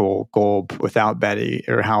actual Golb without Betty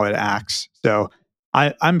or how it acts. So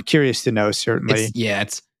I'm curious to know, certainly.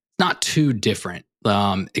 It's not too different.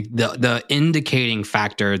 The indicating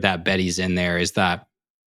factor that Betty's in there is that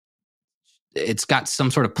it's got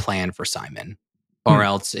some sort of plan for Simon, or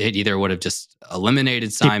else it either would have just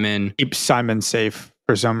eliminated Simon. Keep Simon safe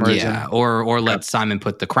for some reason. Yeah, or let Simon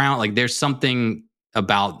put the crown. Like there's something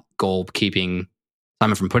about Golb keeping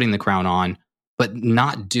Simon from putting the crown on, but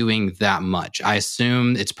not doing that much. I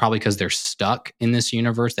assume it's probably because they're stuck in this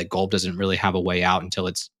universe that Golb doesn't really have a way out until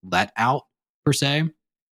it's let out, per se.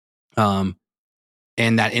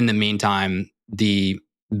 And that in the meantime, the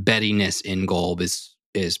Bettiness in Golb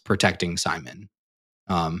is protecting Simon,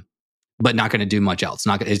 but not going to do much else.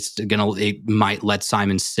 It might let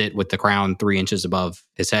Simon sit with the crown 3 inches above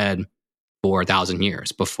his head for 1,000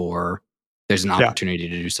 years before there's an opportunity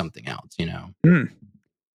to do something else.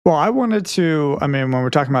 Well, I wanted to, when we're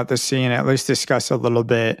talking about this scene, at least discuss a little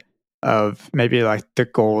bit of maybe like the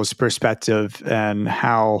Golb's perspective and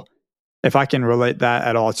how, if I can relate that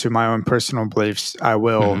at all to my own personal beliefs, I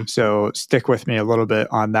will. So stick with me a little bit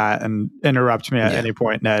on that and interrupt me at any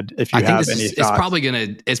point, Ned, if you have any thoughts. It's probably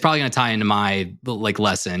gonna tie into my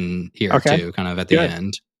lesson here too, kind of at the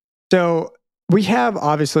end. So we have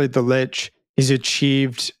obviously the Lich. He's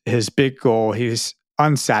achieved his big goal. He's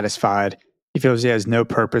unsatisfied. He feels he has no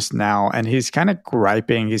purpose now, and he's kind of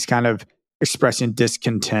griping. He's kind of expressing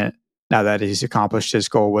discontent now that he's accomplished his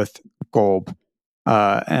goal with Golb.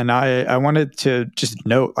 And I wanted to just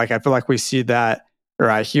note, I feel like we see that, or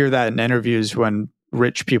I hear that in interviews when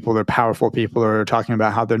rich people or powerful people are talking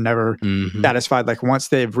about how they're never satisfied. Like once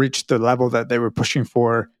they've reached the level that they were pushing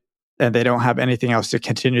for and they don't have anything else to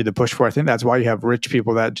continue to push for. I think that's why you have rich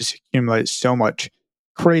people that just accumulate so much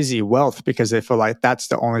crazy wealth, because they feel like that's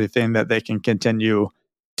the only thing that they can continue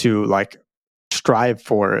to strive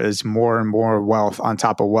for, is more and more wealth on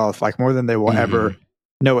top of wealth, more than they will ever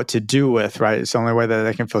know what to do with, right? It's the only way that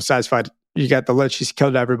they can feel satisfied. You got the Lich, he's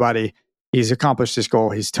killed everybody. He's accomplished his goal.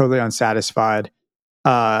 He's totally unsatisfied.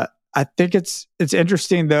 I think it's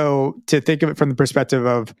interesting, though, to think of it from the perspective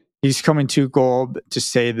of he's coming to Golb to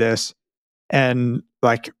say this. And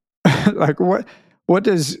what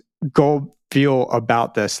does Golb feel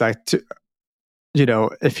about this?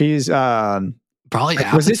 If he's probably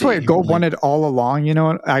was this what Golb wanted all along?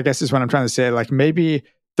 I guess is what I'm trying to say. Maybe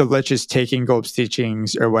the Lich is taking Golb's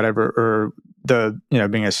teachings or whatever, or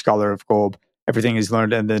being a scholar of Golb, everything he's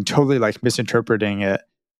learned, and then totally misinterpreting it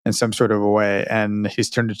in some sort of a way, and he's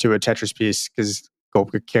turned it to a Tetris piece because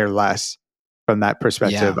Golb could care less from that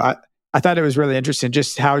perspective. Yeah. I thought it was really interesting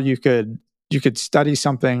just how you could study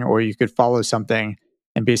something or you could follow something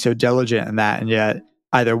and be so diligent in that, and yet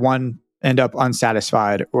either one, end up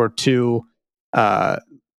unsatisfied, or two,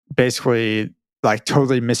 basically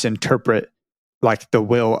totally misinterpret the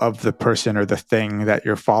will of the person or the thing that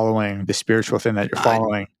you're following, the spiritual thing that you're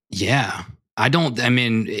following.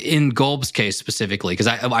 In Golb's case specifically, because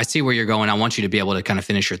I see where you're going. I want you to be able to kind of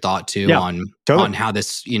finish your thought too on how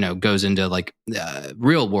this, goes into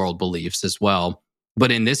real world beliefs as well.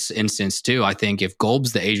 But in this instance too, I think if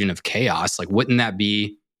Golb's the agent of chaos, like wouldn't that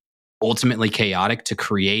be ultimately chaotic to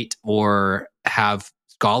create or have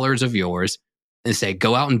scholars of yours and say,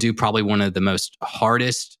 go out and do probably one of the most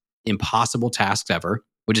hardest, impossible tasks ever,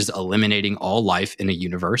 which is eliminating all life in a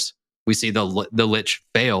universe. We see the Lich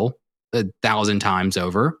fail 1,000 times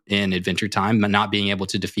over in Adventure Time, but not being able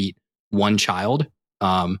to defeat one child.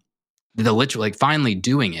 The Lich like finally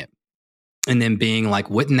doing it and then being like,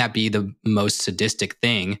 wouldn't that be the most sadistic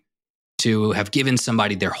thing to have given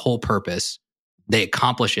somebody their whole purpose? They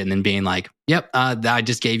accomplish it and then being like, yep, I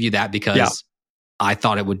just gave you that because I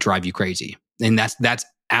thought it would drive you crazy. And that's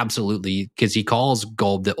absolutely, because he calls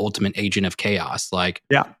Golb the ultimate agent of chaos. Like,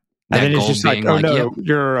 and then he's just like, oh like, no,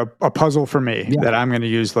 you're a puzzle for me that I'm going to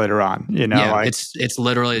use later on. You know, like, it's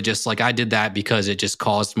literally just like, I did that because it just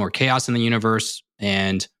caused more chaos in the universe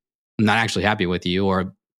and I'm not actually happy with you.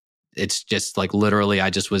 Or it's just like, literally, I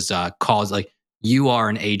just was caused, like, you are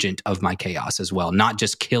an agent of my chaos as well. Not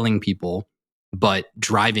just killing people, but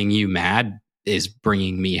driving you mad is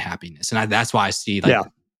bringing me happiness. And that's why I see like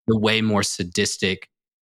the way more sadistic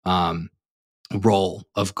role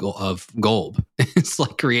of Golb. It's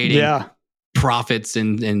like creating prophets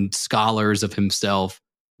and scholars of himself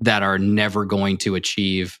that are never going to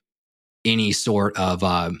achieve any sort of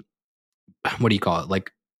what do you call it,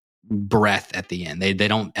 like breath at the end. They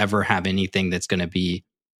don't ever have anything that's going to be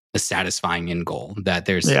a satisfying end goal, that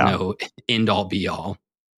there's no end all be all.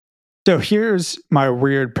 So here's my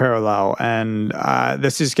weird parallel, and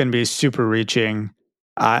this is going to be super reaching.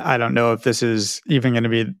 I don't know if this is even going to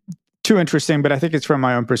be too interesting, but I think it's from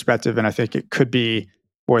my own perspective, and I think it could be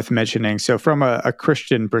worth mentioning. So from a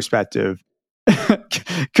Christian perspective,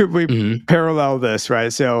 could we parallel this,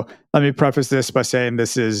 right? So let me preface this by saying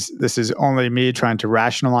this is only me trying to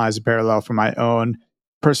rationalize a parallel for my own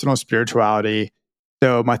personal spirituality.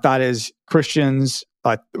 So my thought is Christians,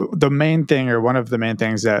 like the main thing, or one of the main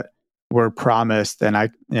things that we're promised, and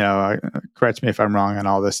correct me if I'm wrong on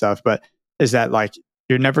all this stuff, but is that like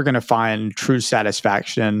you're never going to find true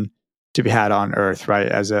satisfaction to be had on earth, right?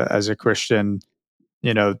 As a Christian,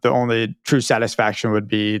 the only true satisfaction would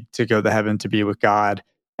be to go to heaven to be with God,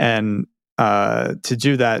 and to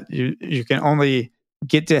do that, you can only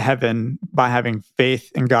get to heaven by having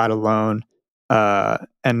faith in God alone,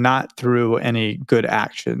 and not through any good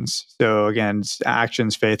actions. So again,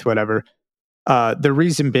 actions, faith, whatever. The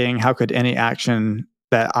reason being, how could any action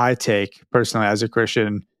that I take personally as a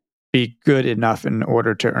Christian be good enough in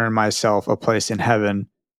order to earn myself a place in heaven?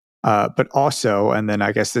 But also, and then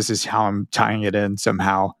I guess this is how I'm tying it in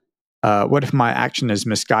somehow, what if my action is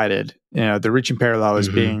misguided? The reaching parallel is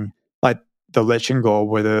being like the Lich and Golb,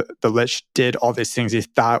 where the Lich did all these things he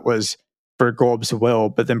thought was for Golb's will,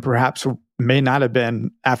 but then perhaps may not have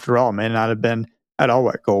been at all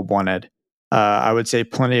what Golb wanted. I would say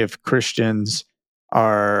plenty of Christians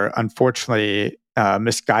are unfortunately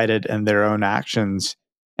misguided in their own actions,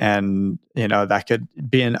 and that could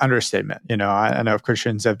be an understatement. I know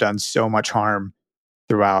Christians have done so much harm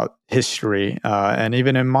throughout history, and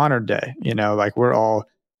even in modern day. Like we're all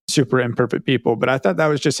super imperfect people, but I thought that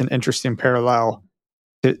was just an interesting parallel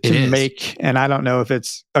to make, and I don't know if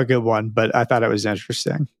it's a good one, but I thought it was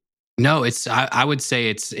interesting. No, I would say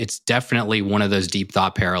it's definitely one of those deep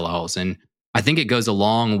thought parallels, and I think it goes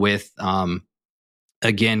along with,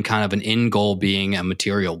 again, kind of an end goal being a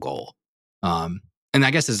material goal. And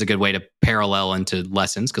I guess it's a good way to parallel into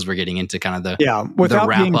lessons, because we're getting into kind of without the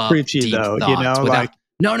wrap being up, preachy though, like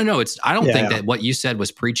no. I don't think that what you said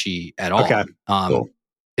was preachy at all. Okay, cool.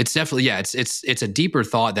 It's definitely it's a deeper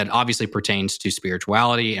thought that obviously pertains to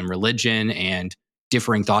spirituality and religion and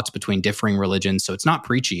differing thoughts between differing religions. So it's not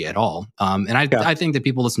preachy at all. And I think that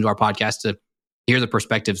people listen to our podcast to hear the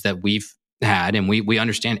perspectives that we've had, and we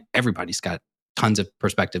understand everybody's got tons of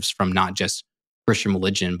perspectives from not just Christian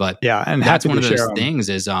religion, but and that's one of those things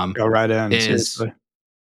is go right in is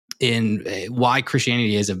in why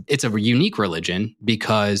Christianity it's a unique religion,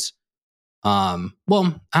 because I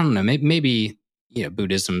don't know, maybe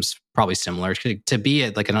Buddhism's probably similar to be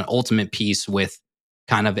like an ultimate peace with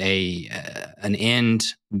kind of an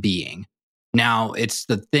end being. Now it's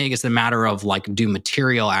the matter of like, do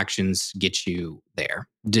material actions get you there?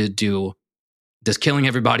 Does killing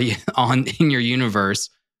everybody in your universe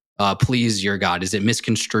please your God? Is it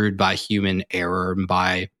misconstrued by human error and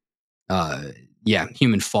by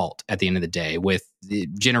human fault at the end of the day, with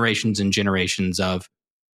generations and generations of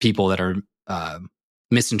people that are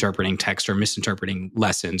misinterpreting text or misinterpreting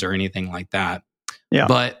lessons or anything like that?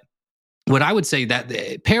 But what I would say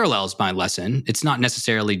that parallels my lesson, it's not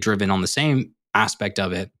necessarily driven on the same aspect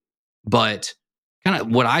of it, but kind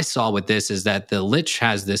of what I saw with this is that the Lich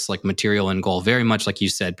has this like material end goal, very much like you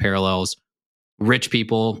said, parallels rich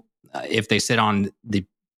people. If they sit on the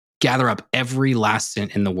gather up every last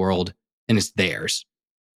cent in the world and it's theirs.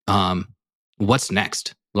 What's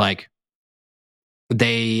next? Like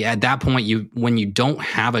they, at that point, when you don't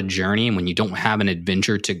have a journey and when you don't have an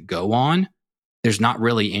adventure to go on, there's not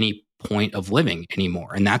really any point of living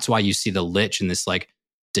anymore. And that's why you see the Lich in this like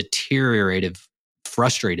deteriorated,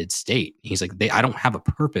 frustrated state. He's like, I don't have a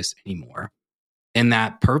purpose anymore. And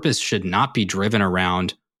that purpose should not be driven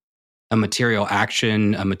around a material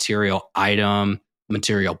action, a material item,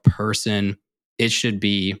 material person. It should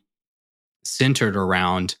be centered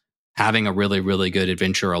around having a really, really good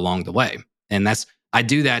adventure along the way. And I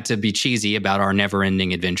do that to be cheesy about our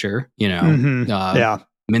never-ending adventure,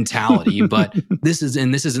 mentality. But this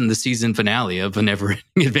isn't the season finale of a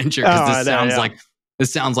never-ending adventure, because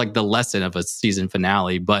this sounds like the lesson of a season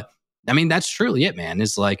finale. But I mean, that's truly it, man.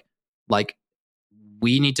 It's like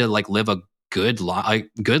we need to like live a good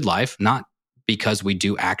life, not because we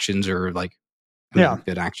do actions or like,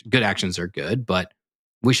 good actions are good, but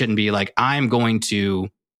we shouldn't be like, I'm going to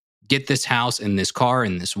get this house and this car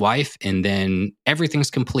and this wife, and then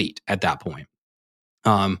everything's complete at that point.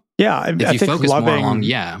 I if you think focus more along,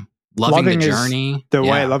 loving the journey,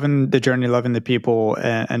 loving the journey, loving the people,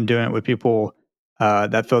 and doing it with people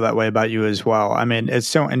that feel that way about you as well. I mean, it's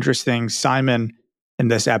so interesting. Simon in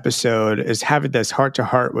this episode is having this heart to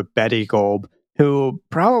heart with Betty Golb, who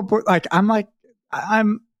probably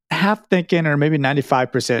I'm half thinking, or maybe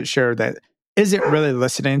 95% sure, that isn't really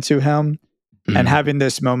listening to him. And having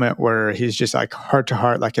this moment where he's just like heart to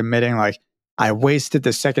heart, like admitting like, I wasted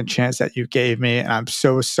the second chance that you gave me, and I'm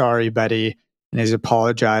so sorry, Betty. And he's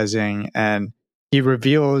apologizing, and he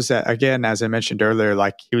reveals that, again, as I mentioned earlier,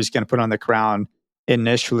 like he was going to put on the crown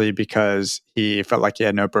initially because he felt like he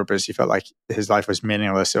had no purpose. He felt like his life was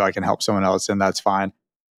meaningless, so I can help someone else, and that's fine.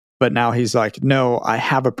 But now he's like, no, I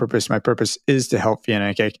have a purpose. My purpose is to help Fionna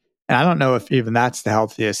and Cake. And I don't know if even that's the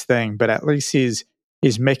healthiest thing, but at least he's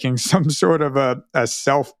making some sort of a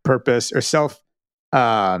self-purpose or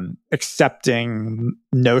self-accepting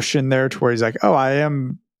notion there, to where he's like, oh, I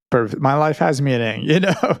am perfect. My life has meaning,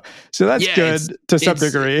 So that's good to some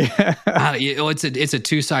degree. It's a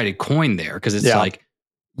two-sided coin there, because it's like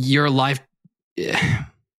your life.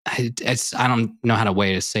 I don't know how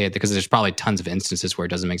to say it, because there's probably tons of instances where it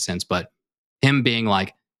doesn't make sense. But him being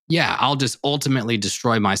like, I'll just ultimately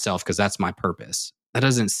destroy myself because that's my purpose. That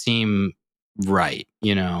doesn't seem right, I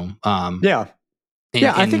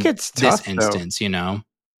think it's tough, this instance,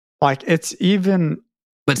 like it's even,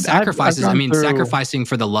 but sacrifices. Sacrificing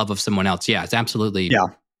for the love of someone else, it's absolutely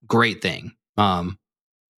great thing.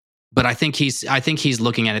 But I think he's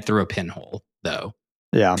looking at it through a pinhole, though.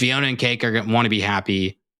 Fionna and Cake want to be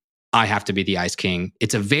happy. I have to be the Ice King.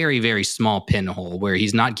 It's a very, very small pinhole where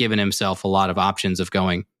he's not given himself a lot of options of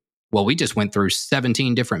going, well, we just went through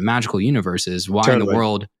 17 different magical universes. Why in the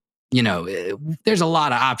world? There's a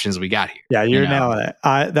lot of options we got here. Yeah, you're nailing it.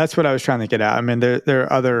 That's what I was trying to get at. I mean, there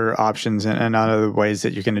are other options and other ways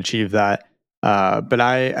that you can achieve that. But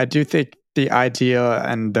I do think the idea,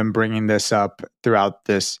 and them bringing this up throughout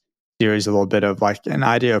this series a little bit, of like an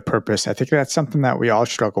idea of purpose, I think that's something that we all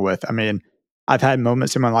struggle with. I mean, I've had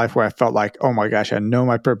moments in my life where I felt like, oh my gosh, I know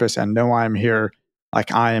my purpose. I know I'm here.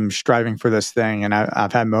 Like I am striving for this thing. And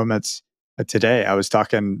I've had moments today. I was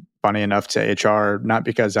talking, funny enough, to HR, not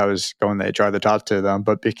because I was going to HR to talk to them,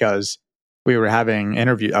 but because we were having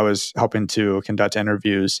I was helping to conduct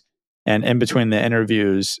interviews. And in between the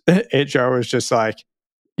interviews, HR was just like,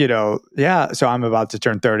 so I'm about to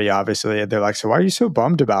turn 30, obviously. And they're like, so why are you so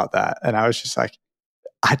bummed about that? And I was just like,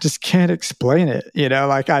 I just can't explain it.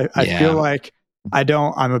 I feel like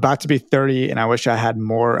I'm about to be 30, and I wish I had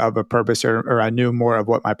more of a purpose, or I knew more of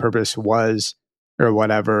what my purpose was, or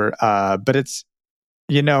whatever. But it's,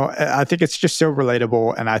 I think it's just so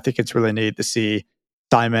relatable. And I think it's really neat to see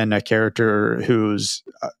Simon, a character who's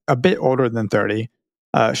a bit older than 30,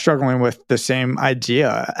 struggling with the same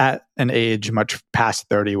idea at an age much past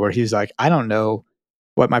 30, where he's like, I don't know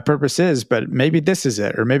what my purpose is, but maybe this is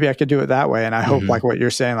it, or maybe I could do it that way. And I hope, like what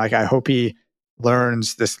you're saying, like I hope he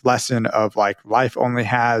learns this lesson of like, life only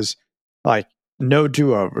has like no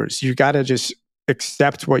do-overs. You got to just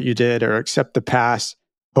accept what you did, or accept the past.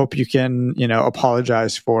 Hope you can,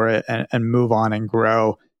 apologize for it and move on and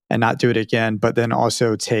grow and not do it again. But then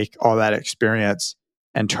also take all that experience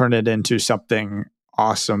and turn it into something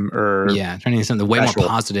awesome, or turning into something way more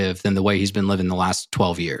positive than the way he's been living the last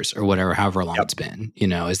 12 years or whatever, however long it's been.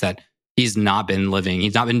 Is that he's not been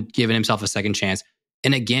giving himself a second chance.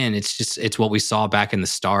 And again, it's what we saw back in the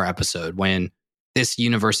Star episode, when this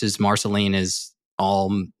universe's Marceline is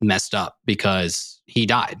all messed up because he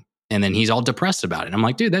died. And then he's all depressed about it. And I'm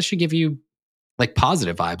like, dude, that should give you like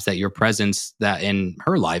positive vibes that your presence that in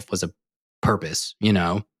her life was a purpose, you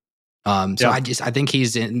know? So I think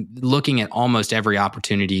he's looking at almost every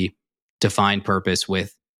opportunity to find purpose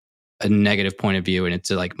with a negative point of view. And it's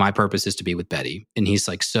like, my purpose is to be with Betty. And he's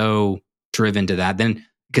like so driven to that. Then,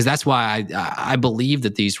 because that's why I believe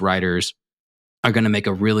that these writers are going to make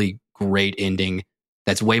a really great ending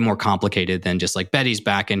that's way more complicated than just like Betty's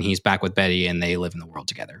back and he's back with Betty and they live in the world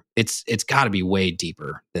together. It's got to be way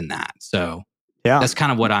deeper than that. So that's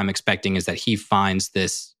kind of what I'm expecting, is that he finds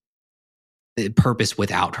this purpose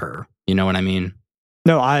without her. You know what I mean?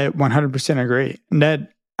 No, I 100% agree. Ned,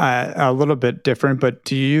 a little bit different, but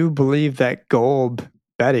do you believe that Golb,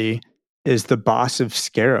 Betty, is the boss of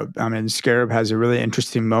Scarab? I mean, Scarab has a really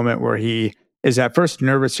interesting moment where he is at first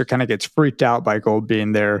nervous or kind of gets freaked out by Golb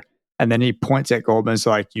being there. And then he points at Golb and is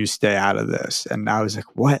like, you stay out of this. And I was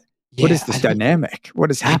like, what? Yeah, what is this dynamic? What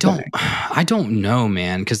is happening? I don't know,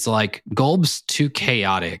 man. Because like Golb's too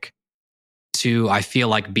chaotic to, I feel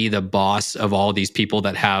like, be the boss of all these people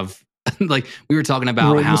that have, like we were talking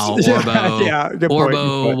about how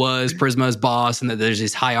Orbo was Prisma's boss, and that there's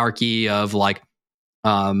this hierarchy of like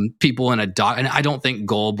people in a doc. And I don't think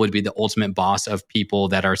Golb would be the ultimate boss of people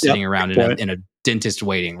that are sitting around in a dentist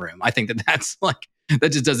waiting room. I think that's like,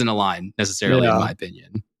 that just doesn't align necessarily, in my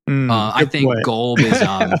opinion. I think Golb is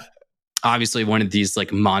obviously one of these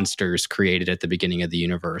like monsters created at the beginning of the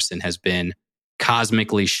universe and has been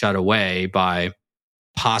cosmically shut away by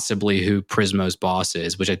possibly who Prismo's boss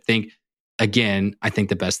is, which I think, again, I think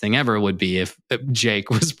the best thing ever would be if Jake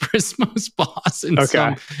was Prismo's boss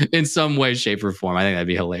in some way, shape, or form. I think that'd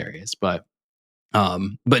be hilarious. But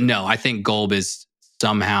no, I think Golb is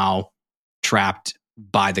somehow trapped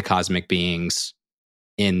by the cosmic beings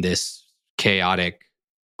in this chaotic,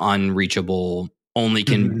 unreachable, only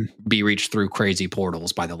can be reached through crazy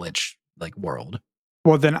portals by the Lich like world.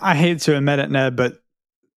 Well, then I hate to admit it, Ned, but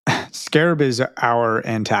Scarab is our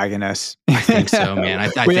antagonist. I think so, man. I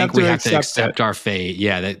think we have to accept our fate.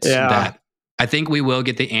 Yeah, that. I think we will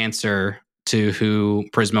get the answer to who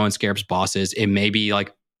Prismo and Scarab's boss is. It may be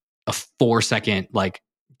like a 4-second like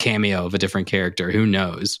cameo of a different character. Who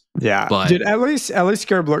knows? Yeah, but dude, at least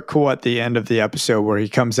Scarab looked cool at the end of the episode where he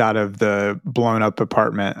comes out of the blown up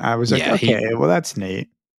apartment. I was like, well, that's neat.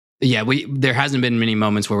 Yeah, there hasn't been many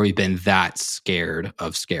moments where we've been that scared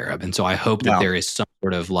of Scarab, and so I hope that there is some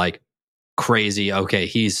sort of like crazy. Okay,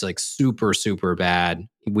 he's like super super bad.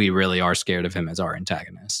 We really are scared of him as our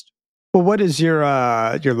antagonist. Well, what is your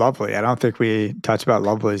lovely? I don't think we talked about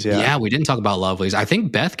lovelies yet. Yeah, we didn't talk about lovelies. I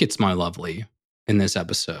think Beth gets my lovely in this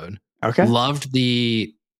episode. Okay, loved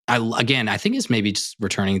I think it's maybe just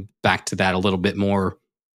returning back to that a little bit more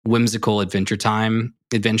whimsical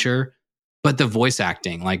adventure, but the voice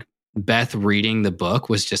acting, like Beth reading the book,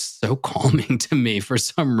 was just so calming to me for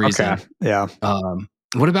some reason. Okay. Yeah.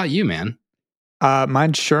 What about you, man?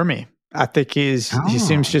 Mine's Shermie. I think he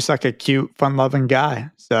seems just like a cute, fun-loving guy.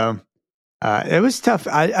 So it was tough.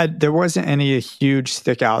 There wasn't any huge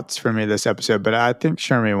stick-outs for me this episode, but I think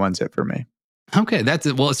Shermie wins it for me. Okay,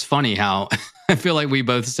 it's funny how I feel like we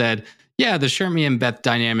both said, yeah, the Shermie and Beth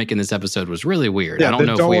dynamic in this episode was really weird. Yeah, I don't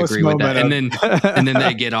know if we agree with that. And then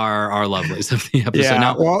they get our lovelies of the episode. Yeah,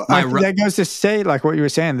 now, that goes to say, like what you were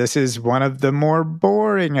saying, this is one of the more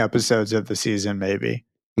boring episodes of the season, maybe.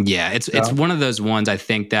 Yeah, it's one of those ones, I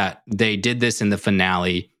think, that they did this in the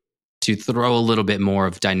finale to throw a little bit more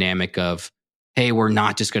of dynamic of, hey, we're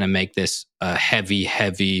not just going to make this a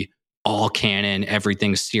heavy, all canon,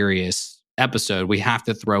 everything serious episode. We have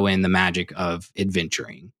to throw in the magic of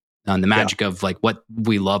adventuring. The magic of like what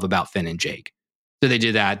we love about Finn and Jake. So they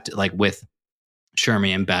did that like with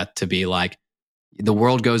Shermie and Beth to be like, the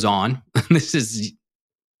world goes on.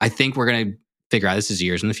 I think we're going to figure out this is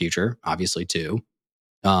years in the future, obviously too.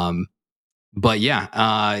 But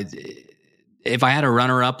yeah, if I had a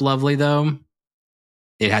runner-up lovely though,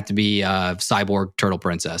 it had to be Cyborg Turtle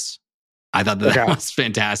Princess. I thought that was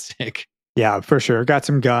fantastic. Yeah, for sure. Got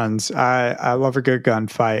some guns. I love a good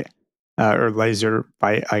gunfight. Or laser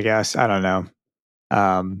fight, I guess. I don't know.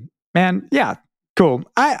 Man, yeah, cool.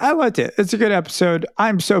 I liked it. It's a good episode.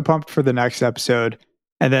 I'm so pumped for the next episode.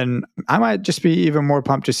 And then I might just be even more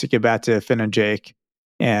pumped just to get back to Finn and Jake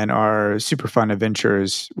and our super fun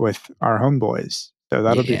adventures with our homeboys. So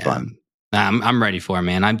that'll be fun. I'm ready for it,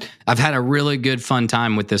 man. I've had a really good fun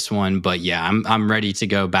time with this one, but yeah, I'm ready to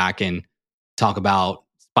go back and talk about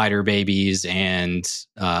spider babies and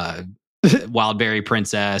Wildberry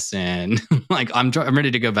Princess, and like I'm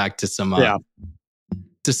ready to go back to some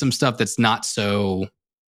stuff that's not so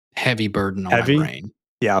heavy burden on my brain.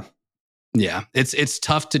 Yeah, Yeah, it's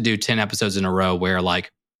tough to do 10 episodes in a row where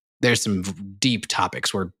like there's some deep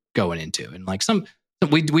topics we're going into, and like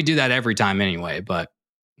we do that every time anyway. But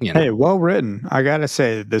you know, hey, well written. I gotta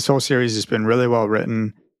say, this whole series has been really well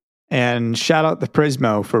written. And shout out to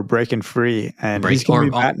Prismo for breaking free, and he's going to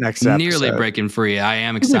be back next episode. Nearly breaking free. I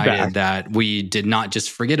am excited that we did not just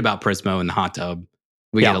forget about Prismo in the hot tub.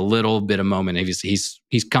 We get a little bit of moment. He's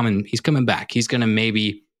coming. He's coming back. He's going to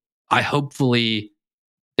maybe. Hopefully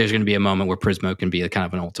there's going to be a moment where Prismo can be a kind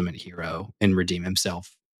of an ultimate hero and redeem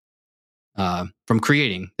himself from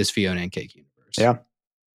creating this Fionna and Cake universe. Yeah.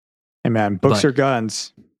 Hey man, books are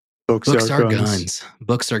guns. Books are guns.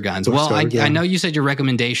 Books are guns. Well, I know you said your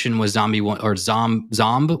recommendation was Zomb 100.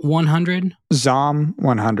 Zom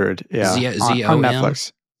 100. Yeah. Z-O-M? On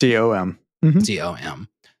Netflix. Z-O-M. Mm-hmm. Z-O-M.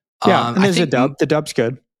 Yeah, and there's a dub. The dub's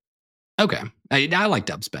good. Okay. I like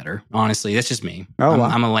dubs better. Honestly, that's just me. Oh, wow.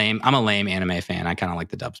 I'm a lame anime fan. I kind of like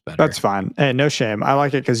the dubs better. That's fine. Hey, no shame. I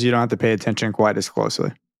like it because you don't have to pay attention quite as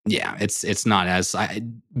closely. Yeah, it's not as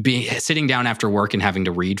sitting down after work and having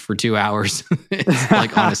to read for 2 hours it's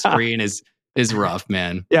like on a screen is rough,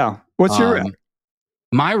 man. Yeah. What's your rec?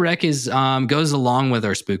 My rec is goes along with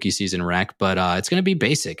our spooky season rec, but it's going to be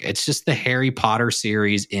basic. It's just the Harry Potter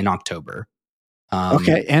series in October.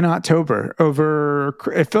 Okay, in October.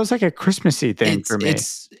 It feels like a Christmassy thing for me.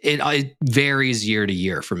 It varies year to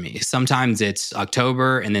year for me. Sometimes it's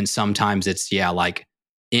October, and then sometimes it's like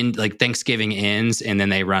in like Thanksgiving ends, and then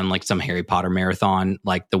they run like some Harry Potter marathon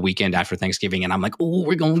like the weekend after Thanksgiving, and I'm like, oh,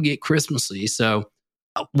 we're gonna get Christmassy. So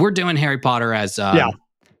we're doing Harry Potter as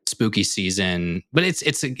spooky season, but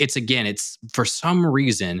it's for some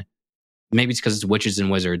reason, maybe it's because it's witches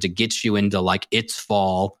and wizards, it gets you into like it's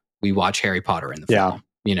fall. We watch Harry Potter in the fall.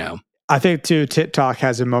 You know, I think too. TikTok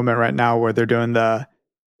has a moment right now where they're doing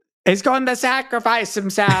he's going to sacrifice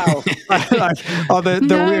himself. Like all the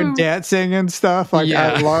weird dancing and stuff. Like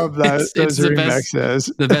I love those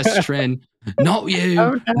remixes. The best trend. Not you,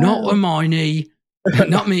 not Hermione,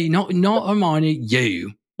 not me, not Hermione.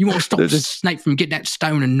 You want to stop Snape from getting that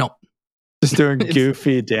stone and not. Just doing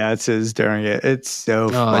goofy dances during it. It's so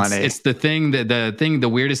funny. It's the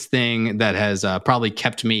weirdest thing that has probably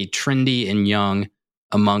kept me trendy and young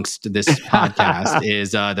amongst this podcast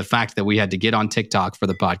is the fact that we had to get on TikTok for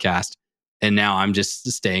the podcast, and now I'm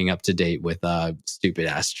just staying up to date with stupid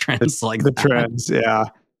ass trends like the trends. Yeah,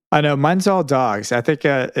 I know. Mine's all dogs. I think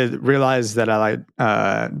it realized that I like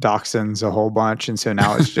dachshunds a whole bunch, and so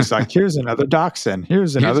now it's just like here's another dachshund.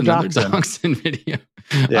 Here's another dachshund video.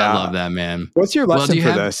 Yeah. I love that, man. What's your lesson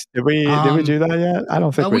for this? Did we do that yet? I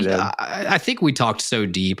don't think we did. I think we talked so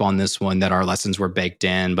deep on this one that our lessons were baked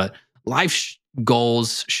in, but life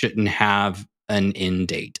goals shouldn't have an end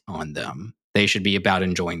date on them. They should be about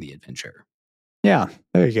enjoying the adventure. Yeah,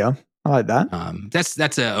 there you go. I like that.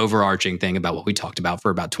 That's an overarching thing about what we talked about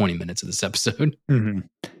for about 20 minutes of this episode. Mm-hmm.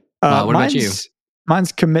 What about you?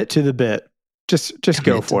 Mine's commit to the bit. Just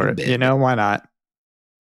go for it. You know, why not?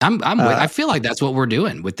 I feel like that's what we're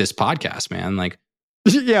doing with this podcast, man. Like,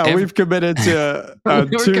 we've committed to a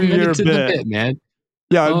 2-year bit, man.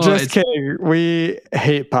 Yeah, I'm just kidding. We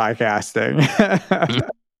hate podcasting.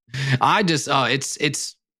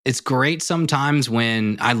 It's great sometimes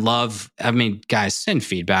when guys, send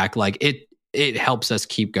feedback. Like it helps us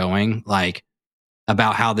keep going, like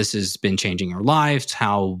about how this has been changing our lives,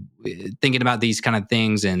 how thinking about these kind of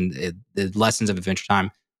things and the lessons of Adventure Time.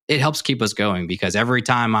 It helps keep us going because every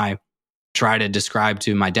time I try to describe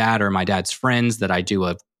to my dad or my dad's friends that I do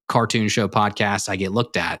a cartoon show podcast, I get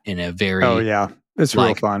looked at in a very it's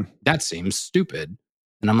real fun. That seems stupid.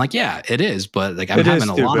 And I'm like, yeah, it is. But like, I'm having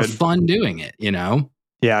a lot of fun doing it, you know?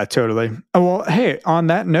 Yeah, totally. Oh, well, hey, on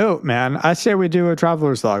that note, man, I say we do a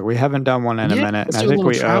traveler's log. We haven't done one in a minute. And I think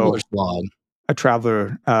we owe a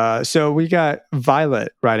traveler. So we got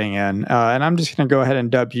Violet writing in, and I'm just going to go ahead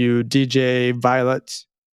and dub you DJ Violet.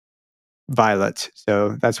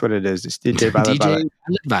 So that's what it is. It's DJ Violet. DJ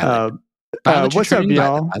Violet. What's up,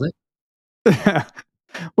 y'all?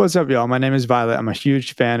 What's up, y'all? My name is Violet. I'm a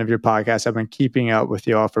huge fan of your podcast. I've been keeping up with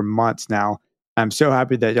y'all for months now. I'm so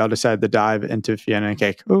happy that y'all decided to dive into Fionna and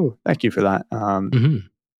Cake. Oh, thank you for that.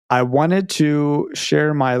 I wanted to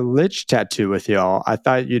share my Lich tattoo with y'all. I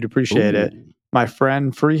thought you'd appreciate it. My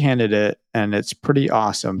friend freehanded it, and it's pretty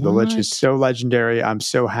awesome. The Lich is so legendary. I'm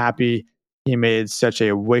so happy he made such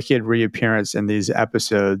a wicked reappearance in these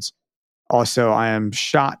episodes. Also, I am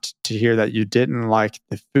shocked to hear that you didn't like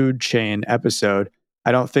the food chain episode.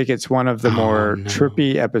 I don't think it's one of the more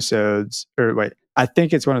trippy episodes. I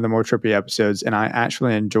think it's one of the more trippy episodes, and I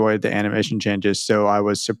actually enjoyed the animation changes, so I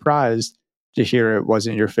was surprised to hear it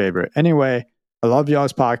wasn't your favorite. Anyway, I love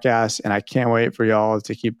y'all's podcast, and I can't wait for y'all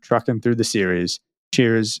to keep trucking through the series.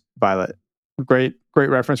 Cheers, Violet. Great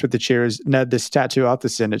reference with the cheers. Ned, this tattoo, I'll have to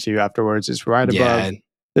send it to you afterwards. It's right above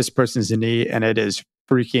this person's knee, and it is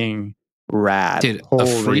freaking rad. Dude, Holy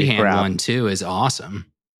a freehand crap. one too is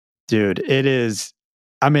awesome. Dude, it is.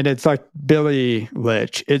 I mean, it's like Billy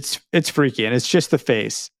Lich. It's freaky, and it's just the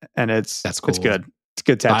face, and that's cool. It's good. It's a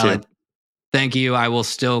good tattoo. Violet, thank you. I will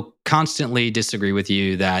still constantly disagree with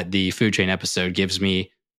you that the food chain episode gives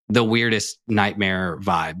me the weirdest nightmare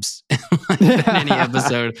vibes than any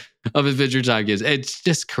episode of Adventure Time gives. It's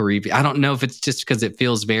just creepy. I don't know if it's just because it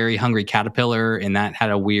feels very Hungry Caterpillar, and that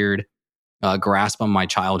had a weird grasp on my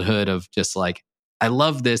childhood of just like, I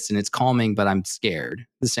love this and it's calming, but I'm scared at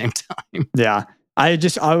the same time. Yeah. I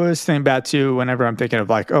always think back to whenever I'm thinking of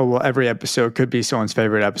like, oh, well, every episode could be someone's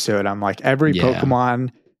favorite episode. I'm like, every Pokemon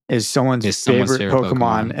is someone's favorite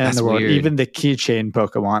Pokemon in the world. Weird. Even the keychain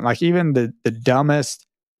Pokemon, like even the dumbest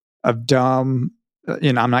of dumb,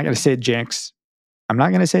 I'm not going to say Jinx.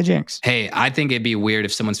 Hey, I think it'd be weird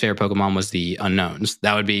if someone's favorite Pokemon was the Unknowns.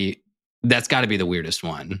 That's got to be the weirdest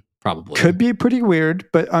one, probably. Could be pretty weird,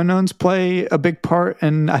 but Unknowns play a big part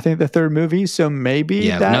in, I think, the third movie. So maybe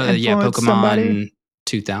Pokemon somebody.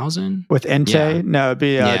 2000 with Entei. Yeah. No,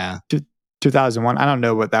 it'd be 2001. I don't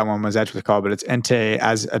know what that one was actually called, but it's Entei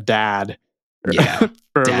as a dad.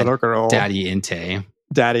 For a little girl. Daddy Entei.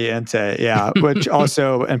 Yeah. Which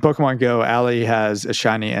also in Pokemon Go, Allie has a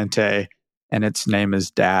shiny Entei, and its name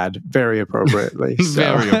is Dad, very appropriately.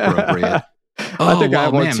 Very appropriate. I think I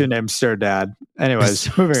want to name Sir Dad.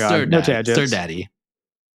 Anyways, moving on. No tangents. Sir Daddy.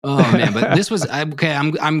 Oh man, but this was okay.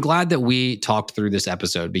 I'm glad that we talked through this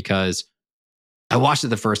episode because I watched it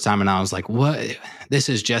the first time and I was like, "What? This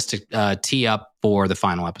is just to tee up for the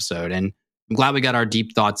final episode." And I'm glad we got our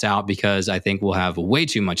deep thoughts out because I think we'll have way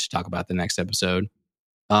too much to talk about the next episode.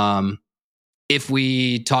 If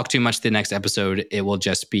we talk too much the next episode, it will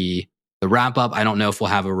just be the wrap up. I don't know if we'll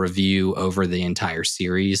have a review over the entire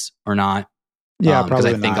series or not. Yeah, because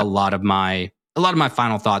probably I think not. a lot of my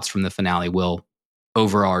final thoughts from the finale will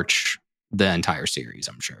overarch the entire series,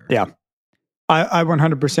 I'm sure. Yeah. I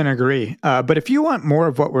 100% agree. But if you want more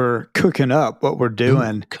of what we're cooking up, what we're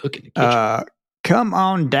doing, come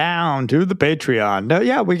on down to the Patreon. No,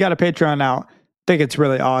 yeah, we got a Patreon now. I think it's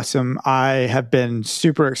really awesome. I have been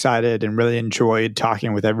super excited and really enjoyed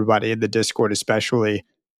talking with everybody in the Discord, especially.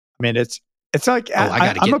 I mean, it's like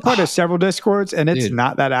I'm a part of several Discords, and it's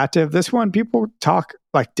not that active. This one, people talk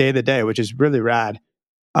like day to day, which is really rad.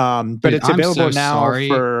 But it's available now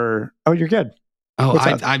for. Oh, you're good. Oh,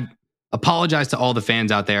 I apologize to all the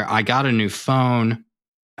fans out there. I got a new phone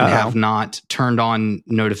and have not turned on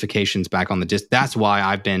notifications back on the disc. That's why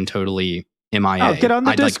I've been totally MIA. Oh, get on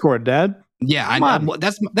the Discord, Dad. Yeah,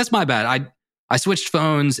 that's my bad. I switched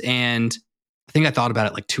phones, and I think I thought about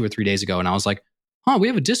it like 2 or 3 days ago, and I was like, "Oh, we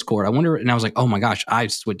have a Discord. I wonder." And I was like, "Oh my gosh,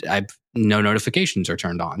 I've no notifications are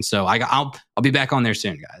turned on." So I'll be back on there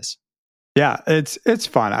soon, guys. Yeah, it's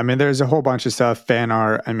fun. I mean, there's a whole bunch of stuff, fan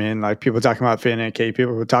art. I mean, like people talking about Fionna and Cake,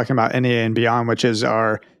 people were talking about NEA and Beyond, which is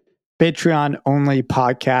our Patreon only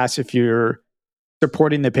podcast. If you're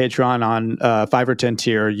supporting the Patreon on 5 or 10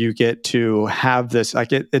 tier, you get to have this,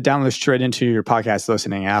 like it downloads straight into your podcast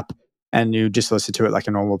listening app, and you just listen to it like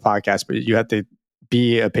a normal podcast, but you have to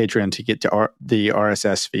be a patron to get to the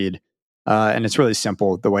RSS feed. And it's really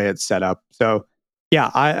simple the way it's set up. So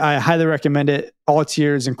yeah, I highly recommend it. All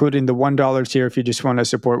tiers, including the $1 tier, if you just want to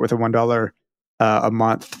support with a $1 a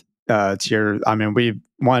month tier. I mean, we,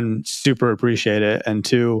 one, super appreciate it. And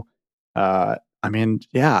two, I mean,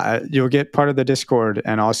 yeah, you'll get part of the Discord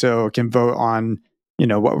and also can vote on,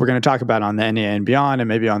 what we're going to talk about on the NEA and Beyond and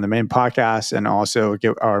maybe on the main podcast, and also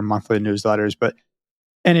get our monthly newsletters. But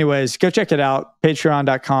anyways, go check it out.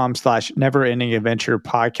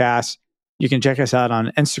 Patreon.com/neverendingadventurepodcast. You can check us out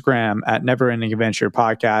on Instagram at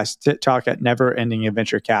neverendingadventurepodcast, TikTok at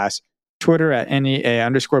neverendingadventurecast, Twitter at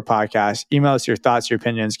NEA_podcast. Email us your thoughts, your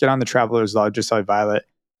opinions. Get on the Traveler's Log, just like Violet,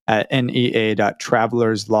 at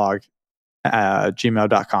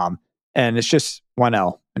nea.travelerslog@gmail.com. And it's just one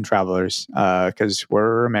L in Travelers, because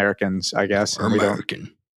we're Americans, I guess. We're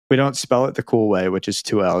American. We don't spell it the cool way, which is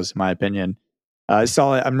 2 L's, in my opinion.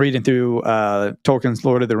 I'm reading through Tolkien's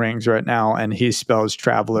Lord of the Rings right now, and he spells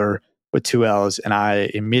Traveler with 2 L's, and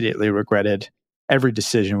I immediately regretted every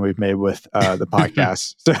decision we've made with the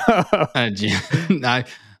podcast. So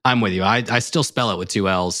I'm with you. I still spell it with 2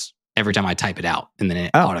 L's every time I type it out, and then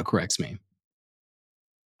it autocorrects me.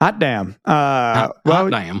 Hot damn. Hot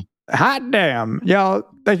damn. Hot damn. Y'all,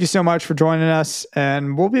 thank you so much for joining us,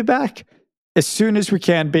 and we'll be back as soon as we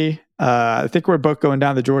can be. I think we're both going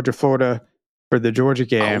down to Georgia, Florida for the Georgia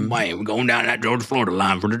game. Oh, man, we're going down that Georgia-Florida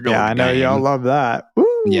line for the Georgia game. Yeah, I know y'all love that. Woo!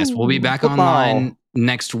 Yes, we'll be back online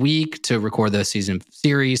next week to record the season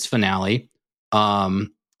series finale.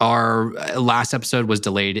 Our last episode was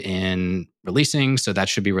delayed in releasing, so that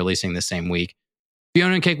should be releasing the same week.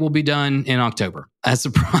 Fionna and Cake will be done in October. That's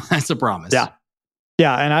a promise. Yeah.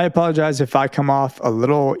 Yeah, and I apologize if I come off a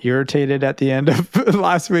little irritated at the end of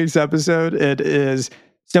last week's episode. It is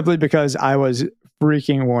simply because I was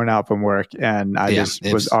freaking worn out from work and I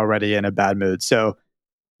was already in a bad mood. So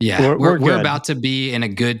yeah, we're about to be in a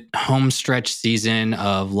good home stretch season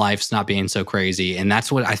of life's not being so crazy. And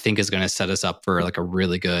that's what I think is going to set us up for like a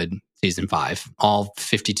really good season 5, all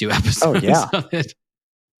 52 episodes. Oh, yeah. Of it.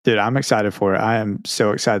 Dude, I'm excited for it. I am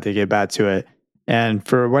so excited to get back to it. And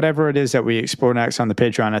for whatever it is that we explore next on the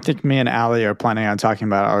Patreon, I think me and Allie are planning on talking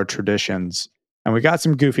about our traditions. And we got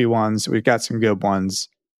some goofy ones. We've got some good ones.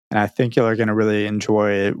 And I think y'all are going to really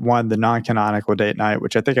enjoy, one, the non-canonical date night,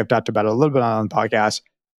 which I think I've talked about a little bit on the podcast.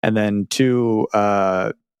 And then 2,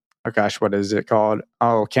 what is it called?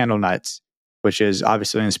 Oh, Candle Nights, which is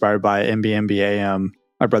obviously inspired by MBMBAM,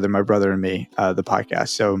 My Brother and Me, the podcast.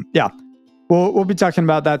 So yeah, we'll be talking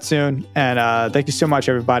about that soon. And thank you so much,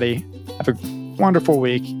 everybody. Have a wonderful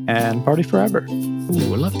week and party forever.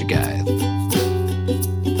 Ooh, I love you guys.